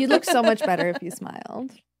 You'd look so much better if you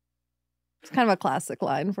smiled. It's kind of a classic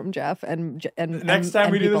line from Jeff. And Next time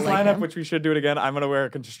we do this lineup, which we should do it again, I'm gonna wear a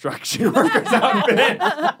construction worker's outfit.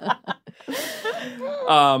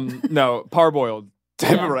 No, parboiled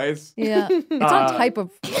type of rice. Yeah, it's not type of.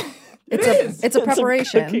 It's a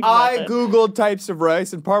preparation. cooking I method. googled types of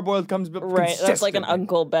rice, and parboiled comes up Right. That's like an consistently.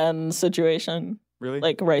 Uncle Ben situation. Really?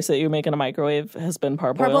 Like rice that you make in a microwave has been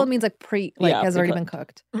parboiled. Parboiled means like Yeah, has already been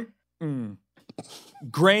cooked. Mm.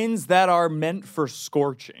 Grains that are meant for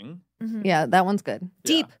scorching. Mhm. Yeah, that one's good.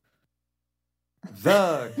 Deep.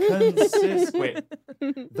 The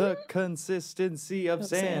the consistency of Of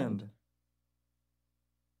sand. sand.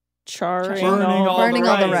 Charring Burning all Burning the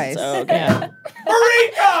all the rice. rice. Oh, okay.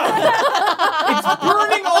 Eureka! It's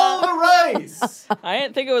burning all the rice. I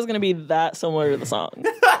didn't think it was going to be that similar to the song.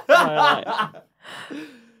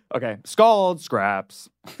 Okay, scald scraps.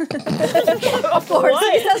 Of course,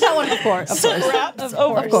 he says that one. Of course, of course. Scraps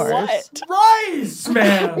over course. what? Rice,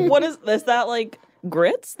 man. What is that like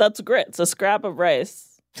grits? That's grits. A scrap of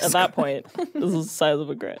rice at that point is the size of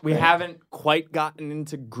a grit. We right? haven't quite gotten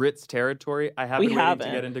into grits territory. I have We been waiting to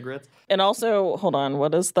haven't. get into grits. And also, hold on,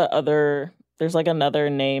 what is the other? There's like another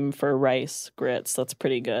name for rice grits that's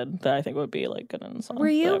pretty good that I think would be like good in the song. Were but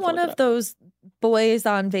I you have to one look it of up. those boys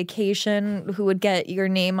on vacation who would get your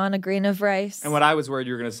name on a grain of rice? And what I was worried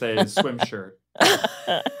you were going to say is swim shirt.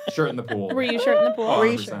 Shirt in the pool. Were you shirt in the pool? Oh, Were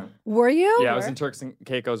you 100%. Were you? Yeah, I was in Turks and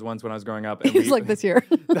Caicos once when I was growing up. And He's like this year.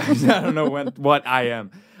 I don't know what I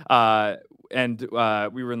am.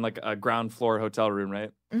 We were in like a ground floor hotel room,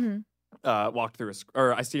 right? Mhm. Walked through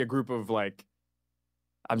or I see a group of like,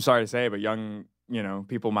 I'm sorry to say, but young,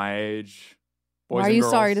 people my age. Boys Why are and you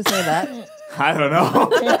girls. sorry to say that? I don't know.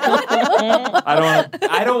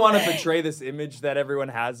 I don't want to betray this image that everyone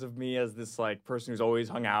has of me as this like person who's always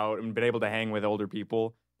hung out and been able to hang with older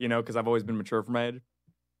people, because I've always been mature for my age.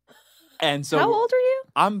 And so How old are you?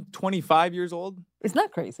 I'm 25 years old. It's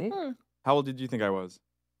not crazy. How old did you think I was?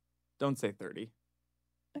 Don't say 30.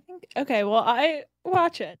 I think. Okay, well, I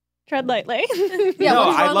watch it. Tread lightly. Yeah, no,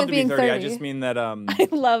 what's I'd wrong love with to be being 30. I 30? just mean that I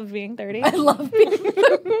love being 30. I love being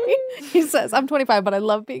 30. He says, I'm 25, but I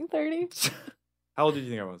love being 30. How old did you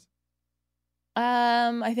think I was?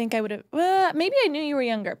 I think I would have. Maybe I knew you were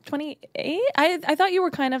younger. 28. I thought you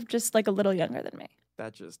were kind of just like a little younger than me.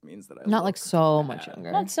 That just means that I Not look like so much bad.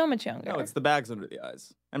 younger. Not so much younger. No, it's the bags under the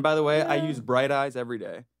eyes. And by the way, I use bright eyes every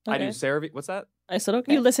day. I do Okay. CeraVe. What's that? I said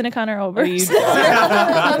okay. You listen to Connor over. Are you?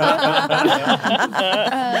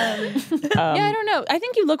 Yeah, I don't know. I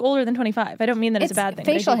think you look older than 25. I don't mean that it's a bad thing.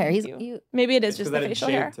 but I Facial do hair. think He's you- Maybe it is It's just 'cause the I didn't facial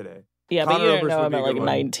shave hair. today. Yeah, but Connor you didn't Oberst know would I'm be a at good like one.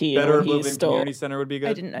 19 Better when he's Living still. Community Center would be good.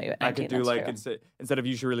 I didn't know you at 19. I could do that's like true. instead of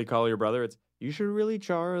you should really call your brother, it's you should really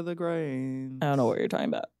char the grains. I don't know what you're talking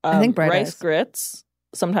about. I think bright rice eyes. grits,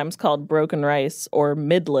 sometimes called broken rice or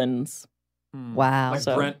Midlands, Wow. Like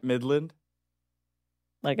So- Brent Midland.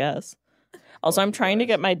 I guess. Also, I'm trying to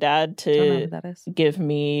get my dad Don't know to who that is. give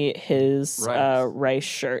me his Rice. rice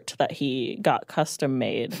shirt that he got custom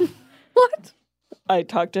made. What? I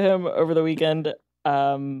talked to him over the weekend,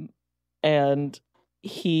 and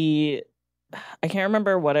I can't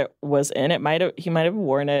remember what it was in. He might have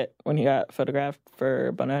worn it when he got photographed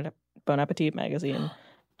for Bon Appetit magazine.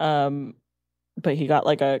 But he got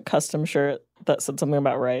like a custom shirt that said something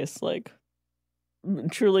about rice, like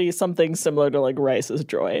truly something similar to like rice is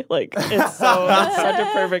joy. Like it's such a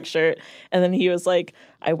perfect shirt. And then he was like,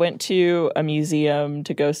 I went to a museum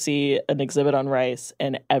to go see an exhibit on rice,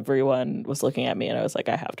 and everyone was looking at me, and I was like,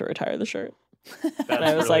 I have to retire the shirt. And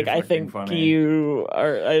I was like, I think you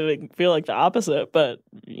are. I feel like the opposite, but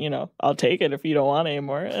I'll take it if you don't want it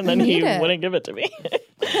anymore. And then he Need it. wouldn't give it to me.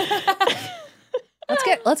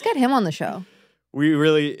 Let's get him on the show. We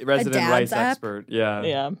really resident dad's rice app? expert. Yeah.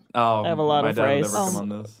 Yeah, Oh, I have a lot my of dad would rice. never come on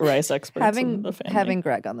this. rice experts in the family. Having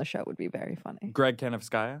Greg on the show would be very funny. Greg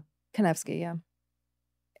Kanevskaya. Kanevsky, yeah.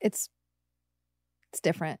 It's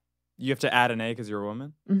different. You have to add an A because you're a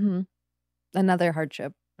woman. Mm-hmm. Another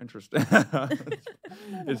hardship. Interesting.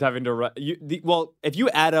 It's having to write. Well, if you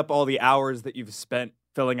add up all the hours that you've spent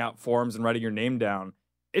filling out forms and writing your name down,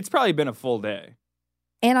 it's probably been a full day.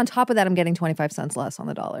 And on top of that, I'm getting 25 cents less on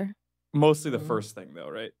the dollar. Mostly the first thing, though,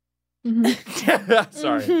 right? Mm-hmm.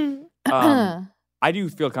 Sorry. I do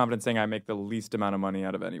feel confident saying I make the least amount of money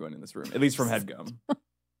out of anyone in this room, at least from HeadGum.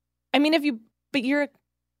 I mean, but you're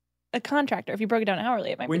a contractor. If you broke it down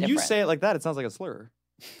hourly, it might When be you different. say it like that, it sounds like a slur.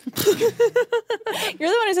 You're the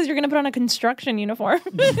one who says you're going to put on a construction uniform.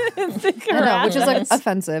 I know, which is like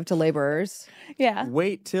offensive to laborers. Yeah.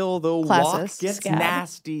 Wait till the walk Classist. gets Scab.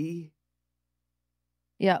 nasty.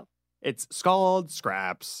 Yeah. It's called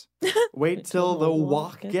scraps. Wait till the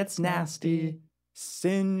walk gets nasty.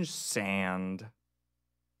 Singe sand.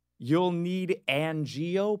 You'll need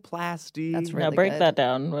angioplasty. That's Now really break good. that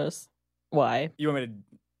down. Was why? You want me to?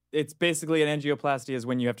 It's basically an angioplasty is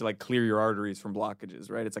when you have to like clear your arteries from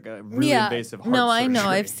blockages, right? It's like a really invasive heart No, I know.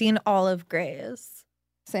 surgery. I've seen Olive Gray's.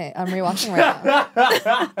 Say, I'm rewatching right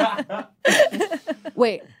now.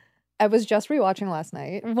 Wait, I was just rewatching last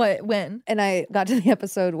night. What? When? And I got to the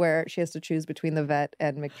episode where she has to choose between the vet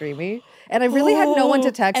and McDreamy. And I really had no one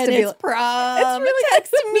to text and to be it's like, prom. it's really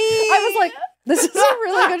text good. me. I was like, this is a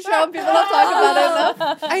really good show and people don't talk about it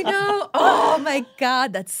enough. I know. Oh my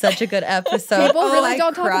God, that's such a good episode. People Oh, really I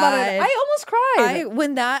don't talk about it. cried. I almost cried.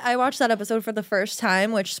 I watched that episode for the first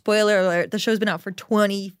time, which spoiler alert, the show's been out for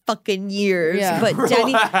 20 fucking years. Yeah. But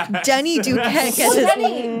Relax. Denny Duquette gets Well, his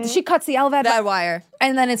Jenny, she cuts the LVAD that wire.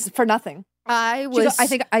 and then it's for nothing. I She was go- I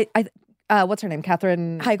think what's her name?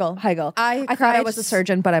 Catherine Heigl. Heigl. I thought I cried was a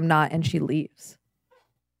surgeon, but I'm not, and she leaves.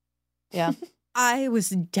 Yeah. I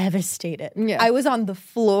was devastated. Yeah. I was on the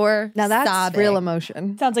floor. Now that's sobbing. real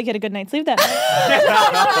emotion. Sounds like you had a good night's sleep that night.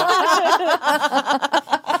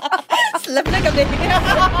 Slept like a baby.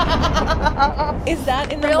 Is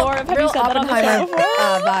that in the lore of Have You real Said That on the Show Oppenheimer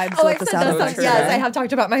before? vibes Oh, with I've the said sound that of song. the Yes, I have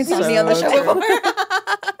talked about my insomnia on the show before.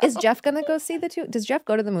 Is Jeff gonna go see the two? Does Jeff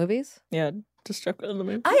go to the movies? Yeah, just check in the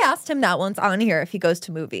movie. I asked him that once on here if he goes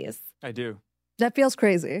to movies. I do. That feels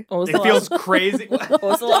crazy. What was It the feels last, crazy. what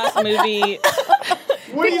was the last movie?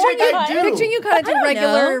 What do you think I do? Picturing you kind of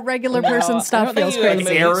do regular person No, I stuff don't think feels you were in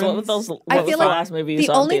crazy. movies. Errands? What I was feel the like last movie you The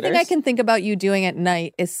saw in only thing I theaters? can think about you doing at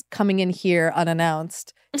night is coming in here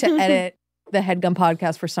unannounced to edit the HeadGum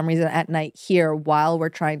podcast for some reason at night here while we're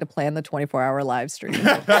trying to plan the 24-hour live stream.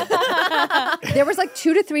 There was like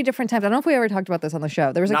 2 to 3 different times. I don't know if we ever talked about this on the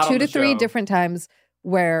show. There was like Not 2 on to the 3 show. different times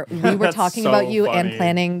where we were That's talking so about you and funny.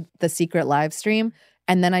 planning the secret live stream.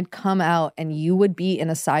 And then I'd come out and you would be in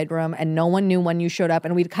a side room and no one knew when you showed up.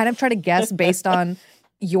 And we'd kind of try to guess based on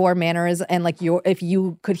your manners and like if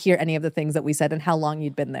you could hear any of the things that we said and how long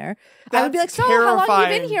you'd been there. I would be like, That's so how long you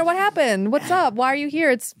terrifying. been here? What happened? What's up? Why are you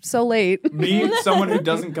here? It's so late. Me, someone who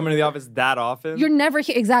doesn't come into the office that often. You're never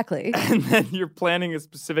here. Exactly. and then you're planning a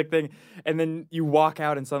specific thing, and then you walk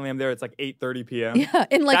out, and suddenly I'm there. It's like 8:30 p.m. Yeah.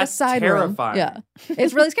 In like That's a side terrifying. room. Yeah.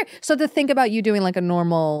 It's really scary. So to think about you doing like a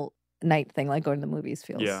normal night thing, like going to the movies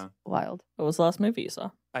feels Yeah. wild. What was the last movie you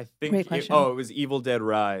saw? I think. Great question. It was Evil Dead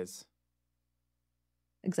Rise.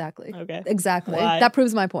 Exactly. Okay. Exactly. Why? That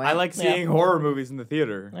proves my point. I like seeing horror movies in the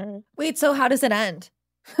theater. All right. Wait, so how does it end?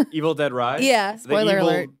 Evil Dead Rise. Yeah, The spoiler evil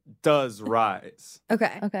alert. does rise.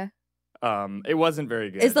 Okay. Okay. It wasn't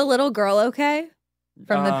very good. Is the little girl okay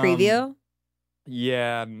from the preview?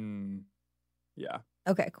 Yeah. Yeah.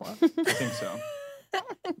 Okay, cool. I think so.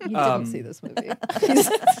 You didn't Um, see this movie.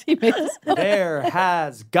 He made this- There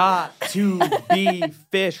has got to be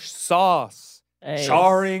fish sauce. Hey.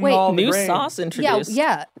 Charring Wait, all the New grains. sauce Yeah, introduced.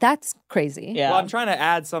 yeah, that's crazy. Yeah. Well, I'm trying to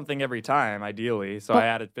add something every time, ideally. So I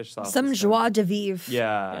added fish sauce. Some this time. joie de vivre.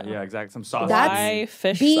 Yeah, Yeah. exactly. Some sauce. That's- Why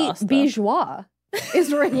fish Be sauce? though? bourgeois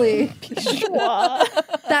is really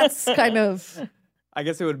that's kind of I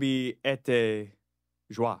guess it would be été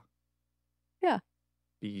joie. Yeah.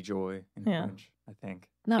 Be joy in Yeah. French, I think.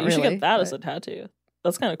 not You really. should get that as but- a tattoo.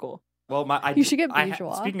 That's kind of cool. Well, You should get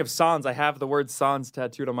bourgeois. Speaking of sans, I have the word sans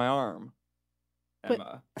tattooed on my arm. But-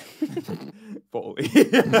 Emma. Foley. He's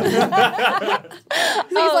Oh,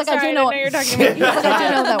 like, sorry, I do know. you're talking He's about. like, I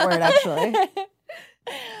do know that word actually.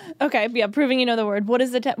 Okay, yeah, proving you know the word. What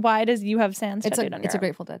is the? Why does you have sans It's tattooed on a your arm?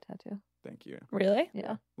 Grateful Dead tattoo. Thank you. Really?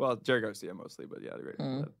 Yeah, Well, Jerry Garcia mostly, but yeah, great.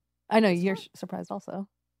 Mm. I know you're surprised also.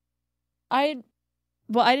 I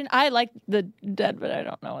didn't. I like the dead, but I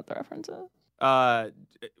don't know what the reference is.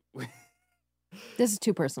 This is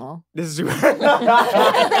too personal. This is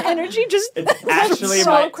The energy just It's actually so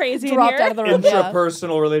my crazy in dropped here. out of the room. Yeah.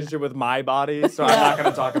 intrapersonal relationship with my body, so I'm not going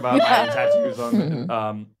to talk about my tattoos on it.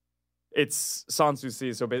 It's sans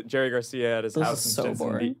souci, so Jerry Garcia at his This house is in so Stetson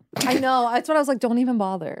boring. Beach. I know. That's what I was like. Don't even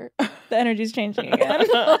bother. The energy's changing again.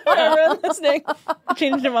 Everyone listening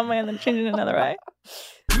changed it one way and then changed it another way.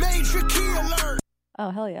 Oh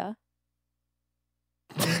hell yeah.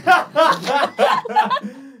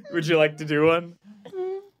 Would you like to do one?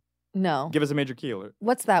 No. Give us a major key alert.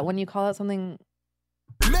 What's that when you call out something?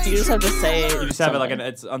 You just have to say. You just have it like something.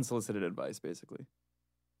 it's unsolicited advice, basically.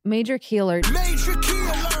 Major key alert.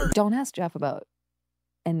 Don't ask Jeff about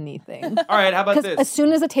anything. All right, how about Because this? as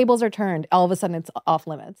soon as the tables are turned, all of a sudden it's off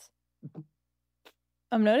limits.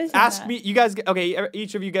 I'm noticing. Ask that. me. You guys. Okay,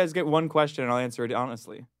 each of you guys get one question, and I'll answer it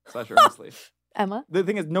honestly / earnestly. Emma? The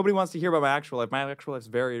thing is, nobody wants to hear about my actual life. My actual life's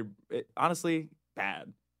honestly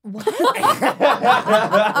bad. What?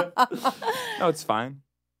 No, it's fine.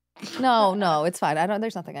 No, it's fine.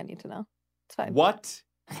 There's nothing I need to know. It's fine. What?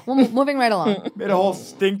 Well, moving right along. Made a whole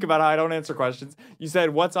stink about how I don't answer questions. You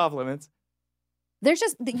said what's off limits? There's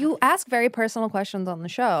just you ask very personal questions on the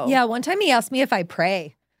show. Yeah, one time he asked me if I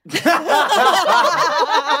pray.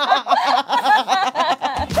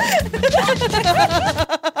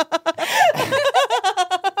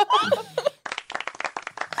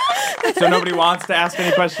 So nobody wants to ask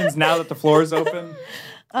any questions now that the floor is open?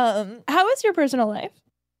 How is your personal life?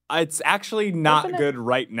 It's actually not Isn't it? good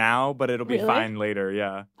right now, but it'll be Really? fine later,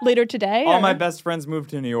 yeah. Later today? All or- my best friends moved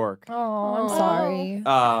to New York. Oh, I'm sorry.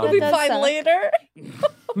 It'll be does fine suck. later.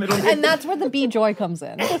 And that's where the be joy comes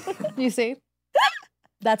in. You see?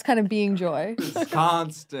 That's kind of being joy.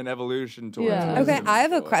 Constant evolution towards Yeah. Okay, wisdom I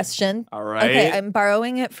have a joy. question. All right. Okay, I'm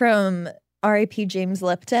borrowing it from R.I.P. James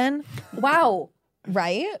Lipton, Wow.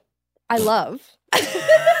 right? I love.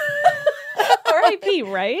 R.I.P.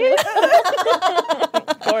 Right?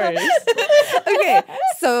 Of course. Okay,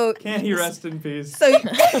 so Can't he rest in peace? so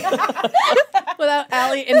Without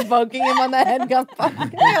Allie invoking him on the headgum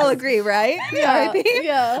podcast. we all agree, right? R.I.P.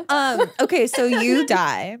 Yeah. Okay, so you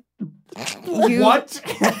die. You, What?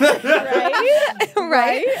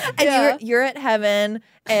 right? And Yeah. you're at heaven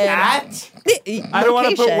and At? I don't want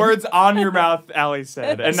to put location. words on your mouth, Allie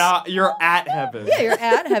said. And now you're at heaven. Yeah, you're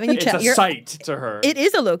at heaven. You It's check. a You're, sight to her. it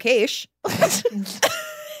is a location.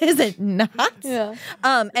 Is it not? Yeah.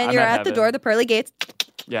 And I'm you're at at the heaven. door, the pearly gates,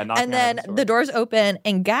 Yeah, not and then the doors open,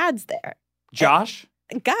 and God's there. Josh?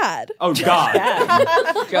 God. Oh, God.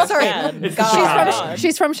 Josh Sorry. Gad. It's God.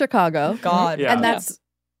 She's from Chicago. God. Yeah. And that's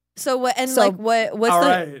So what? And So- like, what's All the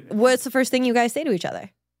right. what's the first thing you guys say to each other?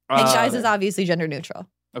 And guys is obviously gender neutral.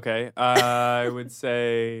 Okay. I would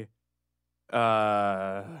say,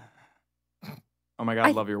 oh my God,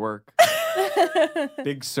 I love your work.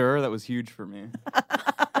 Big Sir, that was huge for me.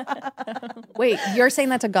 wait, you're saying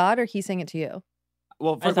that to God or he's saying it to you?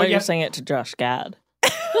 Well, I thought you were saying it to Josh Gad.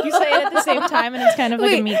 You say it at the same time, and it's kind of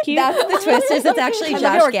like a Wait, meet cute. That's the twist. Is it's actually I love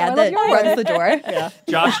Josh your- I Gad love that your work. runs the door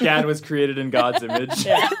Josh Gad was created in God's image.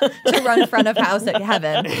 to run front of house at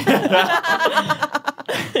heaven.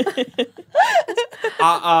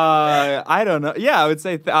 I don't know. Yeah, I would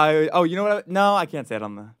say. You know what? No, I can't say it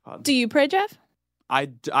on the pod. Do you pray, Jeff? I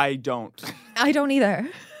don't. I don't either.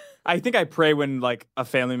 I think I pray when like a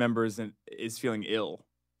family member is feeling ill.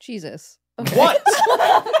 Jesus. What?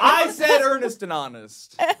 I said earnest and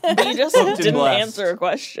honest. But you just Booked and didn't blessed. answer a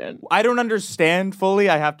question. I don't understand fully.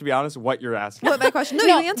 I have to be honest. What you're asking? What my question? No,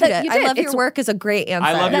 No, you answered that it. you I did. love your It's- work is a great answer.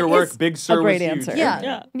 I love That your work. is Big Sir a great was answer. huge. Yeah.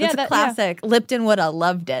 Yeah. It's a classic. Lipton would have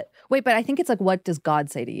loved it. Wait, but I think it's like, what does God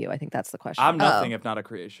say to you? I think that's the question. I'm nothing if not a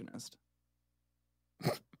creationist.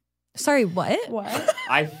 Sorry, what? What?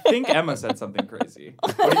 I think Emma said something crazy.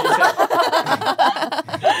 What did you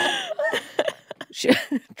say?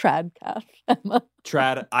 Trad cash, Emma.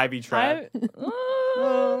 Trad, Ivy Trad.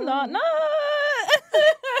 Not.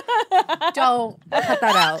 Don't cut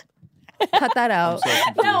that out. Cut that out. So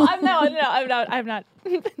confused. No, I'm not.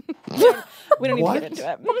 We don't need What? to get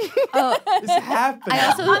into it. This happened. I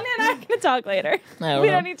also Anya and I can talk later. I We don't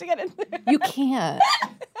know. don't need to get into it. you can't.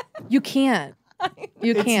 You can't.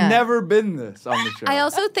 You It's can't. never been this on the show. I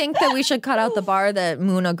also think that we should cut out the bar that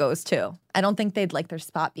Muna goes to. I don't think they'd like their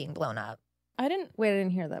spot being blown up. I didn't. Wait, I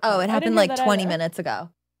didn't hear that. Oh, part. it I happened didn't hear like that 20 either. minutes ago.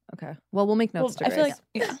 Okay. Well, we'll make Well, notes to I feel like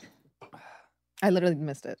Grace. yeah. I literally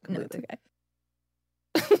missed it No, it's completely.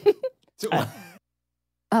 okay. So-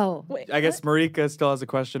 Oh, Wait, I guess Marika still has a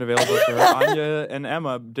question available for her. Anya and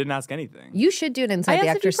Emma didn't ask anything. you should do an Inside I the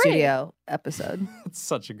asked if you Actor prayed. Studio episode. It's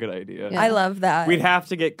such a good idea. Yeah. I love that. We'd have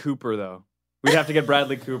to get Cooper though. We'd have to get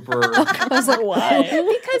Bradley Cooper. I was like, Why?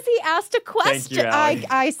 because he asked a question. you, Allie.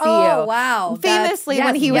 I see Oh you. wow! Famously,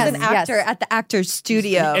 when he was an actor at the actor's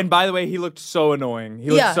studio. And by the way, he looked so annoying.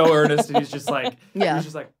 He Yeah. looked so earnest, and he's just like, Yeah. he's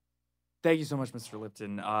just like, thank you so much, Mr.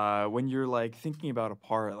 Lipton. When you're like thinking about a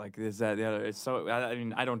part like this, that, the other, it's so. I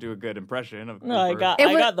mean, I don't do a good impression of. No, I Cooper. got It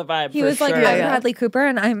I was- got the vibe. he for was like, sure. I'm Yeah. Bradley Cooper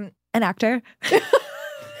and I'm an actor.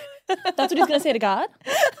 That's what he's gonna say to God.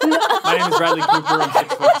 My name is Bradley Cooper. I'm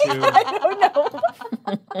 6'2". I don't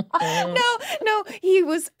know. No. He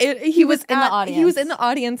was in the audience. He was in the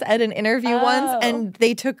audience at an interview once, and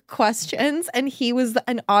they took questions, and he was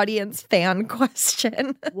an audience fan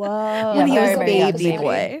question. Whoa. When he was a very young baby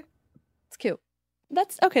boy. It's cute.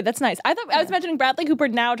 That's okay. That's nice. I was imagining Bradley Cooper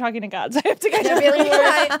now talking to God. So I have to kind of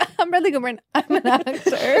Hi, I'm Bradley Cooper and I'm an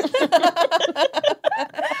actor.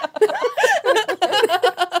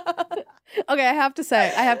 Okay, I have to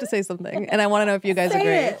say something, and I want to know if you guys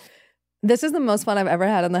agree. It. This is the most fun I've ever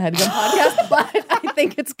had on the HeadGum podcast, but I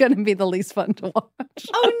think it's going to be the least fun to watch.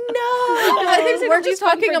 Oh I think We're just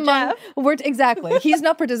talking exactly. He's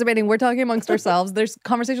not participating. We're talking amongst ourselves. There's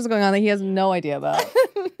conversations going on that he has no idea about,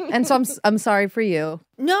 and so I'm sorry for you.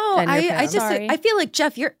 No, And your I fans. just Sorry. I feel like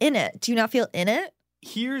Jeff, you're in it. Do you not feel in it?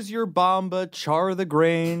 Here's your Bomba, char the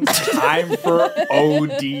grains. Time for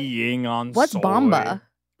ODing on What's soy. Bomba?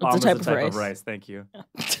 It's a Bomba's type of rice. Thank you.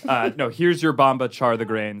 No, here's your Bomba, char the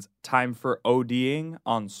grains. Time for ODing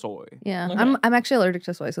on soy. Yeah, Okay. I'm actually allergic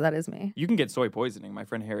to soy, so that is me. You can get soy poisoning. My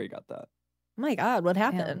friend Harry got that. Oh my God, what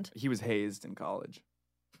happened? He was hazed in college.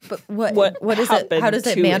 But what What is it? How happened does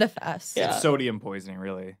it to- manifest? Yeah. It's sodium poisoning,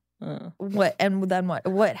 really. What and then what?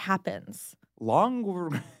 What happens? Long.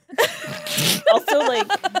 Also, like,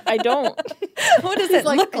 I don't. What does it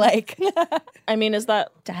look like? I mean, is that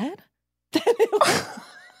Dad?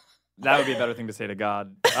 That would be a better thing to say to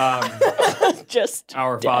God. just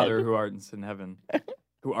Our dead? Father who art in heaven.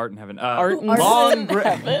 Who art in heaven. Art in long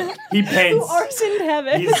heaven? He paints. Who arts in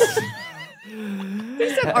heaven? He's-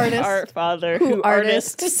 Artist. Our Father Who who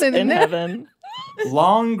artists artists in in heaven.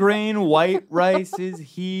 Long grain white rice is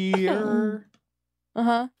here.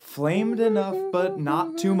 Flamed enough, but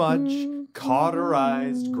not too much.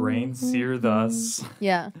 Cauterized grain sear thus.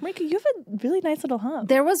 Yeah. Marika, you have a really nice little hump.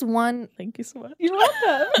 There was one. Thank you so much. You're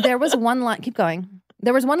welcome. There was one line. Keep going.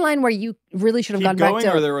 There was one line where you really should have Keep gone going,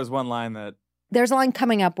 back or to. there was one line that There's a line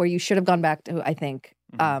coming up where you should have gone back to. I think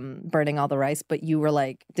burning all the rice, but you were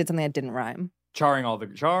like did something that didn't rhyme. charring all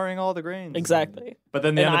the grains. Exactly. But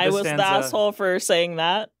then the And end of I this was stanza, the asshole for saying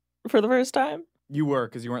that for the first time. You were,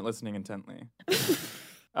 because you weren't listening intently.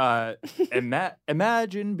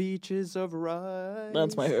 Imagine beaches of rice.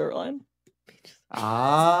 That's my favorite line.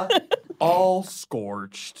 All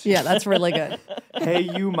scorched. Yeah, that's really good. Hey,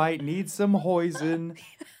 you might need some hoisin.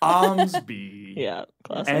 Almsby. Yeah,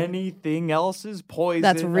 classic. Anything else is poison.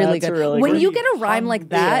 That's really That's good. really when good. you get a rhyme like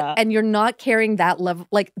that Yeah. and you're not carrying that level,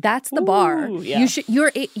 like that's the bar. Ooh, yeah.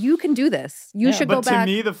 You can do this. You Yeah. should But go to back.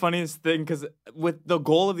 me, the funniest thing, because with the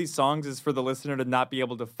goal of these songs is for the listener to not be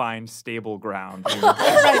able to find stable ground. Right. You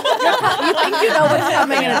think you know what's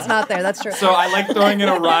coming and it's not there. That's true. So I like throwing in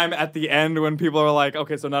a rhyme at the end when people are like,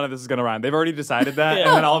 okay, so none of this is going to rhyme. They've already decided that. Yeah.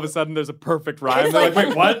 And then all of a sudden there's a perfect rhyme. They're like,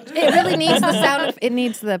 wait, what? It really needs the sound. It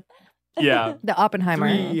needs the Yeah. Oppenheimer.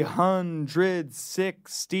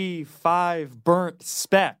 365 burnt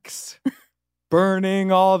specks.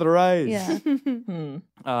 Burning all the rice. Yeah.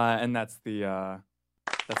 And that's the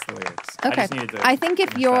lyrics. I Okay. just needed to I think if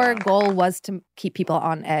finish your that out. goal was to keep people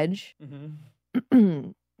on edge,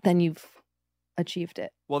 Mhm. then you've achieved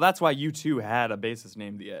it. Well, that's why you two had a bassist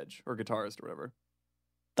named The Edge or guitarist or whatever.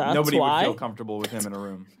 That's Nobody why. would feel comfortable with him in a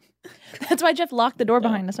room. That's why Jeff locked the door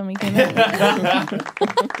behind us when we came in.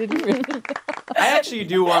 Did you really? I actually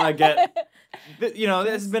do want to get,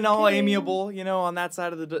 it's been all amiable, on that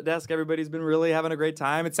side of the desk. Everybody's been really having a great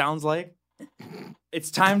time, it sounds like.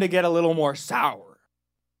 It's time to get a little more sour.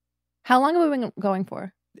 How long have we been going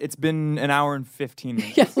for? It's been an hour and 15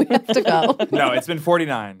 minutes. Yes, we have to go. No, it's been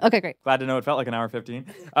 49. Okay, great. Glad to know it felt like an hour 15.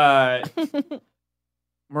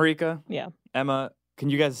 Marika, Yeah. Emma, can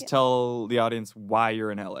you guys tell the audience why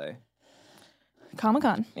you're in LA?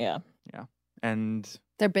 Comic-Con. Yeah. And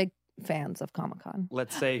They're big fans of Comic-Con.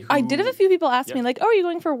 let's say who... I did have a few people ask me, Yep. like, oh, are you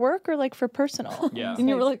going for work or like for personal? Yeah. And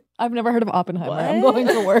you were like, I've never heard of Oppenheimer. What? I'm going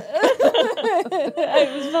for work.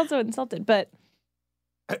 I felt so insulted, but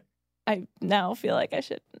I now feel like I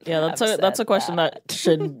should. Yeah, that's a question that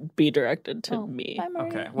should be directed to me. Bye,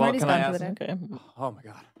 Marty. Okay, well, Marty's can I gone for ask... the day. Okay. Oh, my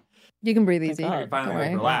God. You can breathe easy. God. I can finally Don't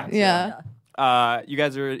worry. relax. Yeah. You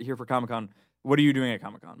guys are here for Comic-Con. What are you doing at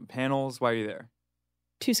Comic-Con? Panels? Why are you there?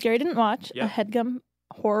 Too Scary Didn't Watch, Yeah. a HeadGum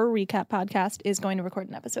horror recap podcast, is going to record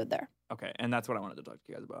an episode there. Okay, and that's what I wanted to talk to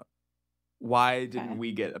you guys about. Why didn't Okay.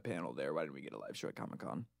 we get a panel there? Why didn't we get a live show at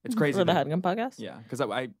Comic-Con? It's crazy. For the to me. Headgum podcast? Yeah, because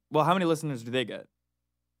well, how many listeners do they get?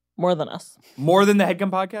 More than us. More than the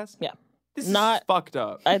Headgum podcast? Yeah. This Not- is fucked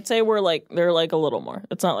up. I'd say they're like a little more.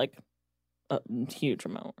 It's not like a huge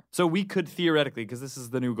amount. So we could theoretically, because this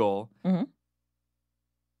is the new goal, Mhm.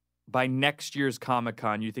 by next year's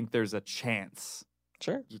Comic-Con, you think there's a chance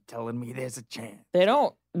Sure. You telling me there's a chance? They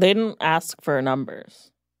didn't ask for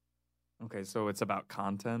numbers. Okay, so it's about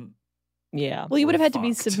content. Yeah. Well, you would have had to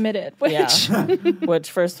be fucked. submitted. Which Yeah. Which,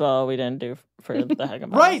 first of all, we didn't do for the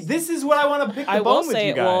Hegemons. Right. This is what I want to pick the I bone will with say,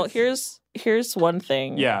 you guys. well, here's one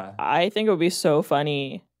thing. Yeah. I think it would be so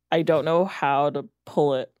funny. I don't know how to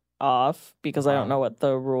pull it off because I don't know what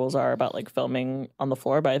the rules are about like filming on the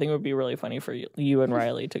floor, but I think it would be really funny for you and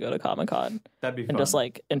Riley to go to Comic-Con That'd be fun. and just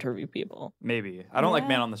like interview people. Maybe. I don't like Yeah.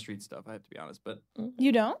 man on the street stuff, I have to be honest, but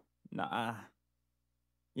you don't? nah.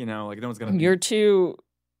 You know, like no one's gonna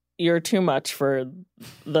You're too much for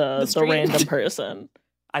the street. random person.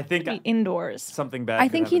 I think Be indoors. something bad. I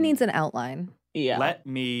could think he happen. needs an outline. Yeah. Let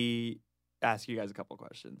me ask you guys a couple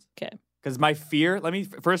questions. Okay. Because my fear, let me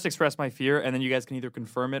first express my fear, and then you guys can either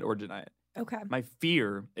confirm it or deny it. Okay. My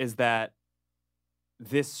fear is that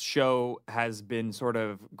this show has been sort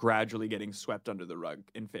of gradually getting swept under the rug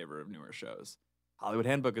in favor of newer shows. Hollywood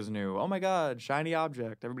Handbook is new. Oh my God, shiny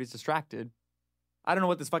object. Everybody's distracted. I don't know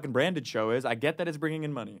what this fucking branded show is. I get that it's bringing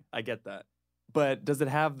in money. I get that. But does it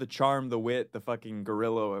have the charm, the wit, the fucking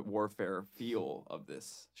guerrilla warfare feel of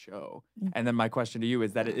this show? And then my question to you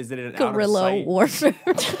is it an out of Guerrilla sight? warfare.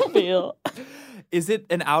 feel. Is it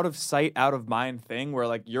an out of sight, out of mind thing where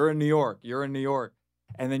like you're in New York,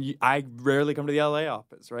 and then I rarely come to the LA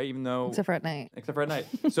office, right? Even though Except for at night. except for at night.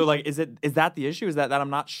 So like, is that the issue? Is that I'm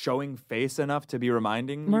not showing face enough to be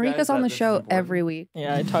reminding? you guys Marika's on that the this is show important? every week,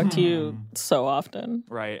 Yeah, I talk to you so often.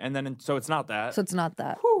 Right, and then so it's not that. so it's not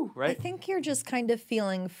that. Whew, I right. think you're just kind of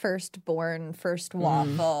feeling firstborn, first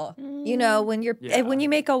waffle. You know, when Yeah. when you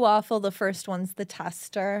make a waffle, the first one's the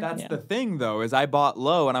tester. That's the thing, though, is I bought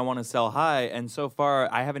low and I want to sell high, and so far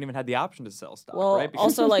I haven't even had the option to sell stock. Well, right? Because-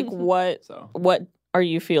 also like what So. what are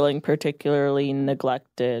you feeling particularly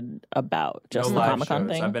neglected about? Just No the live Comic-Con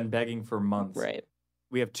shows. thing? I've been begging for months. Right.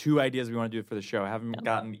 We have 2 ideas we want to do for the show. I haven't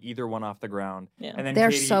gotten either one off the ground. Yeah. And then They're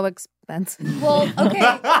Katie- so expensive. well, okay.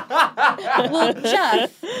 Well,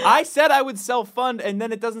 Jeff, I said I would self-fund, and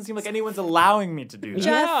then it doesn't seem like anyone's allowing me to do that.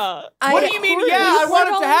 Jeff, Yeah. What do you mean? Yeah, I want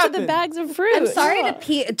it to happen. The bags of fruit. I'm sorry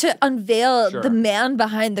to unveil Sure. the man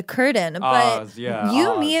behind the curtain, but Oz, yeah, you,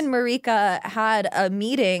 Oz. me, and Marika had a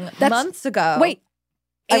meeting months ago. Wait,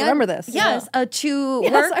 I And- remember this. Yes, to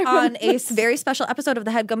Yes, work I on remember a this. very special episode of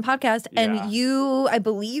the Headgum podcast, Yeah. and you, I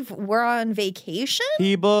believe, were on vacation.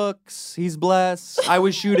 He books. He's blessed. I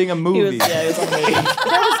was shooting a He movie. was, yeah, he was on vacation.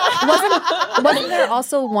 Wasn't there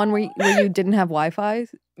also one where you didn't have Wi-Fi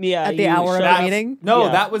Yeah, at the you hour of showed- the That's- meeting? No,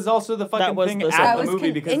 Yeah. that was also the fucking was thing the at second the one.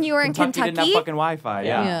 movie because And you were in didn't have Kentucky? fucking Wi-Fi.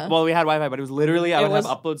 Yeah. Yeah. Well, we had Wi-Fi, but it was literally I It would have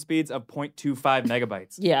was- upload speeds of 0.25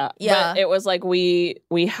 megabytes. Yeah, Yeah. But it was like we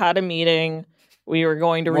had a meeting. We were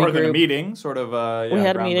going to More regroup. than a meeting, sort of. We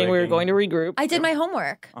had a meeting. We were going to regroup, I did my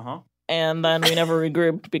homework. Uh-huh. and then we never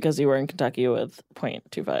regrouped because you were in Kentucky with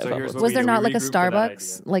 0.25. So here's uploads. what Was we there did. not We like a regrouped for that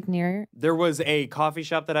Starbucks idea. like near? There was a coffee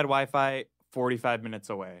shop that had Wi-Fi 45 minutes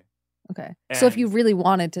away. Okay. So if And- you really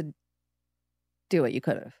wanted to do it, you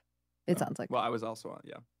could have. It sounds like. Well, I was also on.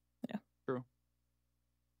 Yeah. Yeah. True.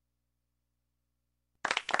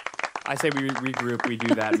 I say we regroup. We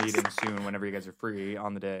do that meeting soon, whenever you guys are free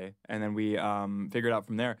on the day, and then we figure it out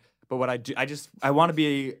from there. But what I do, I want to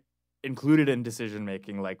be included in decision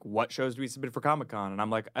making. Like, what shows do we submit for Comic-Con? And I'm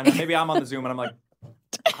like, and then maybe I'm on the Zoom, and I'm like,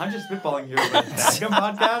 I'm just spitballing here with the Headgum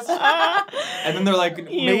podcast. And then they're like,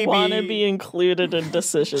 You maybe want to be included in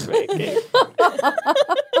decision making.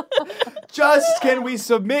 just can we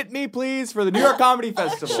submit me, please, for the New York Comedy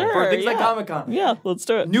Festival for Sure, things like yeah. Comic-Con? Yeah, let's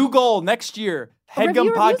do it. New goal next year. Headgum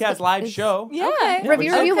Review Reviews Podcast live is- show. Yeah. Okay.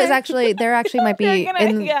 Review Okay. Review was actually there. Actually, might be They're gonna-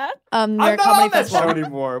 in yeah. New I'm York not Comedy on that Festival. show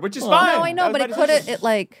anymore, which is Well, fine. No, I know, That was but my it could have decision. it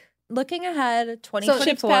like. Looking ahead, Ships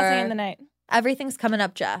 2024. passing in the night. Everything's coming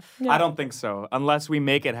up, Jeff. I don't think so, unless we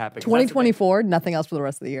make it happen. 'cause that's the thing. 2024, nothing else for the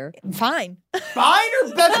rest of the year. Fine. Fine or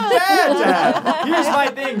that's bad, Dad. Here's my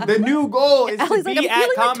thing. The new goal is to Allie's like, be I'm at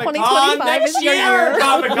feeling like Comic-Con 2025 next is your year. year.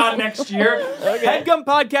 Comic-Con next year. Headgum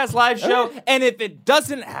Podcast live show. And if it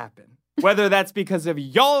doesn't happen, whether that's because of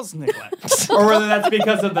y'all's neglect or whether that's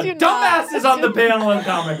because of the Do not. dumbasses on the panel at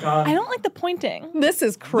Comic-Con, I don't like the pointing. This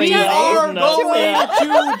is we crazy. are No. going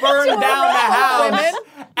to burn down the house. women.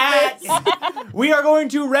 We are going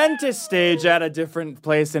to rent a stage at a different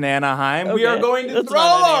place in Anaheim. We are Okay. going to That's throw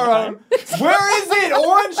not in our Anaheim. own. Where is it?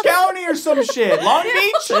 Orange County or some shit? Long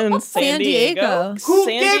Beach? In San Diego. Who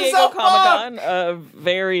San gives Diego a fuck? Comic-Con,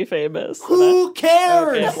 very famous. Who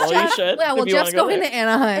cares? Okay, well, you should. Yeah, well, if you wanna Jeff's go going there. to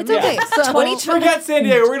Anaheim. It's okay. So Forget San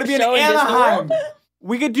Diego. We're going to be in Show in Disney Anaheim. World?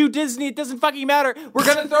 We could do Disney. It doesn't fucking matter. We're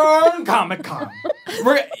going to throw our own Comic-Con.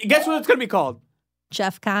 Guess what it's going to be called?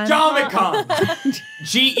 Jeff Con. Comic-Con.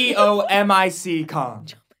 GEOMIC Con.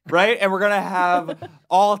 right? And we're going to have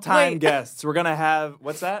all-time guests. We're going to have,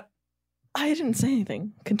 what's that? I didn't say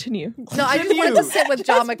anything. Continue. No, I just wanted to sit with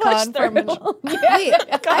Jamicon for a minute. Wait,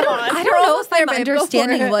 I don't know if I'm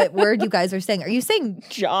understanding what word you guys are saying. Are you saying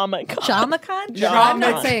Jamicon? Jamicon? I'm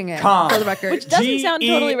not saying it, for the record. Which doesn't sound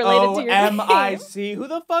totally related to your name. Geomic. Who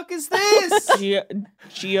the fuck is this?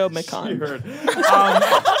 Geomicon.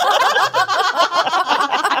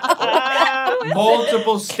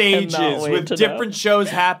 Multiple stages with different shows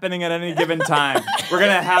happening at any given time. We're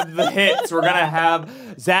going to have the hits. We're going to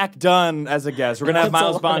have Zach Dunn as a guest. We're going to have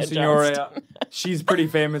Miles Bonsignore. She's pretty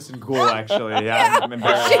famous and cool, actually. Yeah, I'm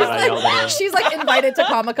embarrassed that I yelled at her. She's like invited to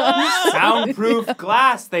Comic-Con. Soundproof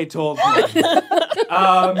glass, they told me.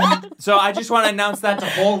 So I just want to announce that to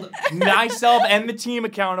hold myself and the team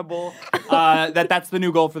accountable. That's the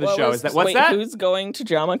new goal for the show. What's that? Who's going to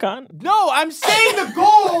Jamicon? No, I'm saying the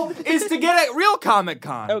goal is to get a real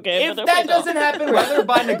Comic-Con. Okay, if that doesn't happen, whether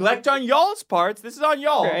by neglect on y'all's parts, this is on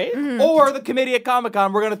y'all, right? Or the committee at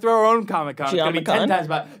Comic-Con, we're gonna throw our own Comic-Con. It's gonna be 10 times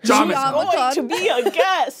about Jamicon. To be a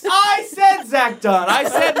guest. I said Zach Dunn. I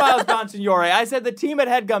said Miles Bonsignore. I said the team at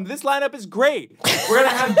HeadGum. This lineup is great. We're gonna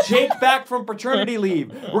have Jake back from paternity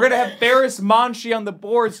leave. We're gonna have Ferris Monchi on the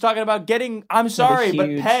boards talking about getting, I'm sorry, but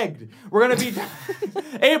pegged. We're gonna be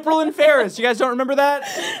April and Ferris. You guys don't remember that?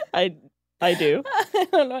 I do. I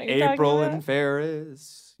don't know what you're April talking about. and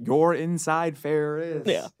Ferris. You're inside Ferris.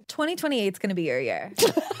 Yeah. 2028 is going to be your year.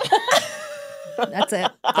 That's it.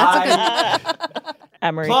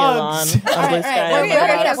 Emery Plugs. Gillon on Blue Sky.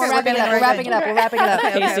 We're wrapping it up.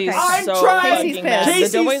 Casey's I'm so trying. fucking mad.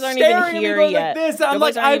 Casey's The Doughboys aren't staring even at me here going yet. like this. I'm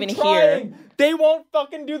Doughboys like, aren't I'm even trying. here. They won't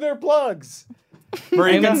fucking do their plugs. I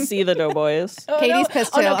Marika. can see the Doughboys. Katie's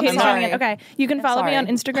pissed too. Oh, no, I'm Katie's sorry. doing it. Okay. You can follow me on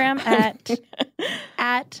Instagram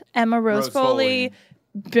at Emma Rose Foley.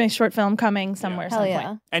 My short film coming somewhere. Hell some yeah.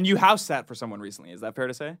 point. And you house sat for someone recently. Is that fair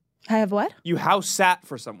to say? I have what? You house sat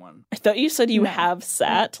for someone. I thought you said you have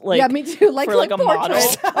sat. Like, Yeah, me too. Like for like a model.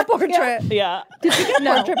 A portrait. Yeah. Did you get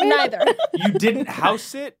a portrait made? Neither. You didn't house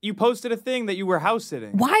sit? You posted a thing that you were house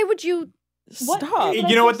sitting. Why would you? Stop.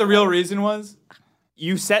 You know what the real reason was?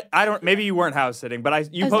 You said maybe you weren't house sitting,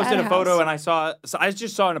 but you I was posted at a a photo house. and I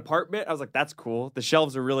just saw an apartment. I was like, that's cool. The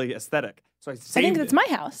shelves are really aesthetic. So I saved I think that's it. my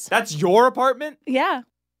house. That's your apartment? Yeah.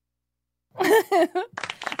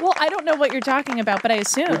 Well, I don't know what you're talking about, but I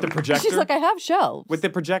assume. With the projector? She's like, I have shelves. With the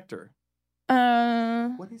projector.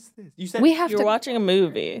 What is this? You said we have You're to. watching a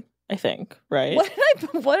movie, I think, right?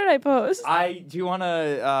 What did I post? do you want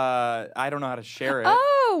to, I don't know how to share it.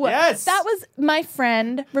 Oh, Yes. that was my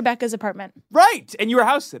friend Rebecca's apartment. Right. And you were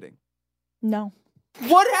house sitting. No,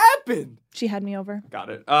 What happened? she had me over. Got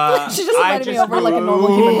it. She just invited me over like a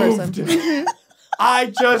normal human person. I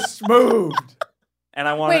just moved. And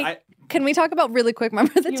I want Wait, can we talk about really quick?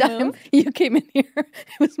 Remember the time you came in here? It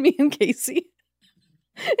was me and Casey.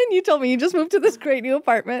 And you told me you just moved to this great new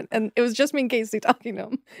apartment, and it was just me and Casey talking to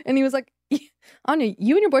him. And he was like, Anya,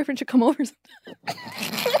 you and your boyfriend should come over sometime.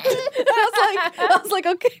 And I was like,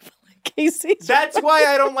 okay, Casey. That's why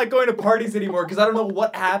I don't like going to parties anymore, because I don't know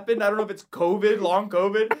what happened. I don't know if it's COVID, long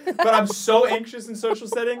COVID, but I'm so anxious in social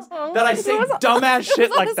settings that I say dumbass shit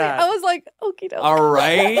like Honestly, that. I was like, okie doke. All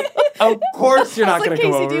right. Of course you're not going to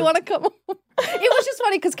come Casey, over. do you want to come over? It was just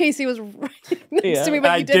funny because Casey was right next to me,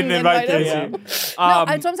 but I you didn't invite Casey. him. So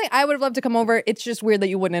I'm saying I would have loved to come over. It's just weird that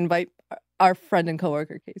you wouldn't invite our friend and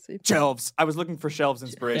coworker, Casey. Shelves. I was looking for shelves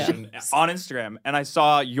inspiration on Instagram, and I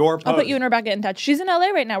saw your post. I'll put you and Rebecca in touch. She's in LA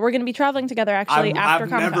right now. We're going to be traveling together actually after I've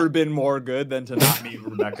Comic-Con. never been more good than to not meet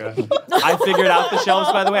Rebecca. I figured out the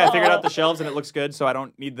shelves, by the way. I figured out the shelves, and it looks good, so I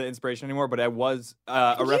don't need the inspiration anymore, but I was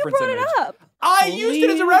a reference brought image. it up. I used it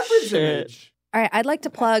as a reference shit. image. All right, I'd like to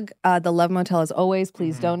plug the Love Motel as always.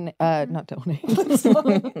 Please don't, not donate.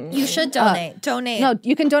 You should donate. Donate. No,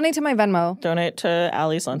 you can donate to my Venmo. Donate to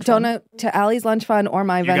Allie's Lunch Fund. Donate to Allie's Lunch Fund or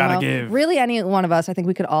my Venmo. gotta give. Really, any one of us. I think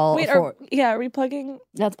we could all Wait, afford. are we plugging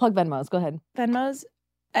Let's plug Venmos. Go ahead. Venmos?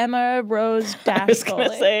 Emma Rose I was going to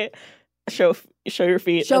Foley. say, show your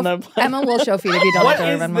feet. and then play. Emma will show feet if you donate What to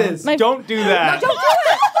her is Venmo. this? Don't do that. Don't do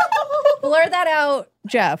it. Blur that out,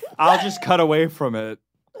 Jeff. I'll just cut away from it.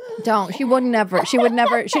 Don't. She would never. She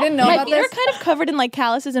didn't know My about feet are this. kind of covered in like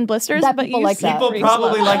calluses and blisters, That but people you like that. People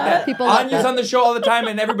probably like that. People like Anya's that. on the show all the time,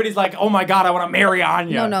 and everybody's like, "Oh my god, I want to marry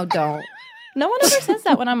Anya." No, don't. No one ever says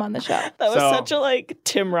that when I'm on the show. That was So- such a like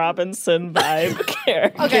Tim Robinson vibe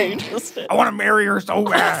character. Okay. You just did. I want to marry her so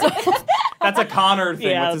bad. That's a Connor thing.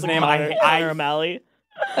 Yeah, What's his it's a name? Connor O'Malley.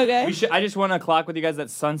 Okay. I just want to clock with you guys that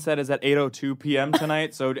sunset is at 8:02 p.m.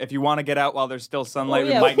 tonight. So if you want to get out while there's still sunlight,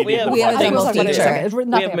 we might need to we have things things to to do. check.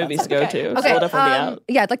 We have movies to go to. So Okay, we'll definitely be out.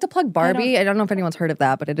 yeah, I'd like to plug Barbie. I don't know if anyone's heard of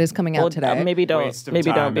that, but it is coming out today. Maybe don't. Waste of Maybe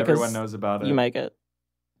time. don't because Everyone knows about it. you might get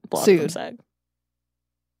blocked from Sued. SAG.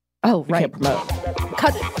 Oh, We right. can't promote.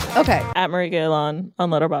 Cut. Okay. At Marie Gaylon on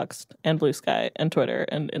Letterboxd and Blue Sky and Twitter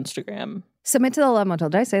and Instagram. Submit to the Love Motel.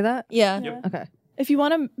 Did I say that? Yeah. Yep. Okay. If you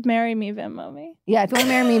want to marry me, Venmo me. Yeah, if you want to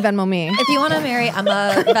marry me, Venmo me. If you want to marry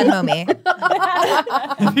Emma, Venmo me.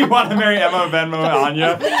 If you want to marry Emma, Venmo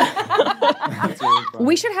Anya. That's really fun.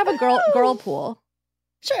 We should have a girl pool.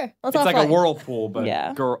 Sure. Let's It's all like fly. a whirlpool, but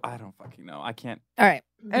Yeah. girl, I don't fucking know. I can't. All right.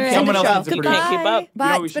 All right. Someone End else the needs to show. produce. Can't keep up.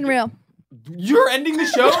 Bye. we It's should been do- real. You're ending the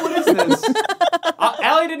show? What is this?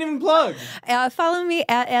 Allie didn't even plug. Follow me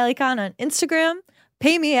at AllieCon on Instagram.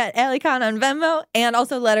 Pay me at AllieCon on Venmo, and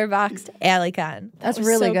also Letterboxd AllieCon. That's was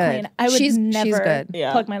really so good. clean. I would she's never good.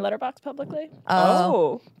 Yeah. plug my letterbox publicly.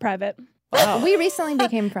 Oh. Private. We recently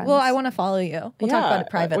became friends. Well, I want to follow you. We'll talk about it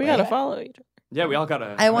privately. We gotta follow each other. Yeah, we all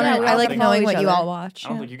gotta. I want to. we I all like gotta knowing follow what each you other. all watch. I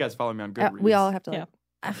don't think you guys follow me on Goodreads. we all have to. Yeah.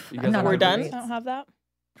 You I'm guys not are We're on done? Goodreads. I don't have that.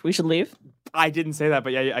 We should leave. I didn't say that,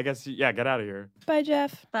 but yeah, I guess get out of here. Bye,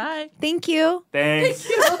 Jeff. Bye. Thank you. Thanks.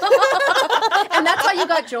 And that's how you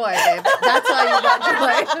got joy, babe. That's how you got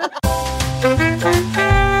joy.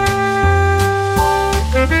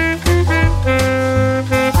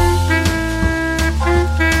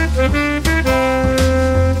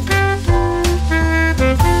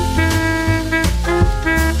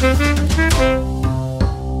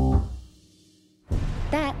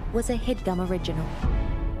 That was a HeadGum original.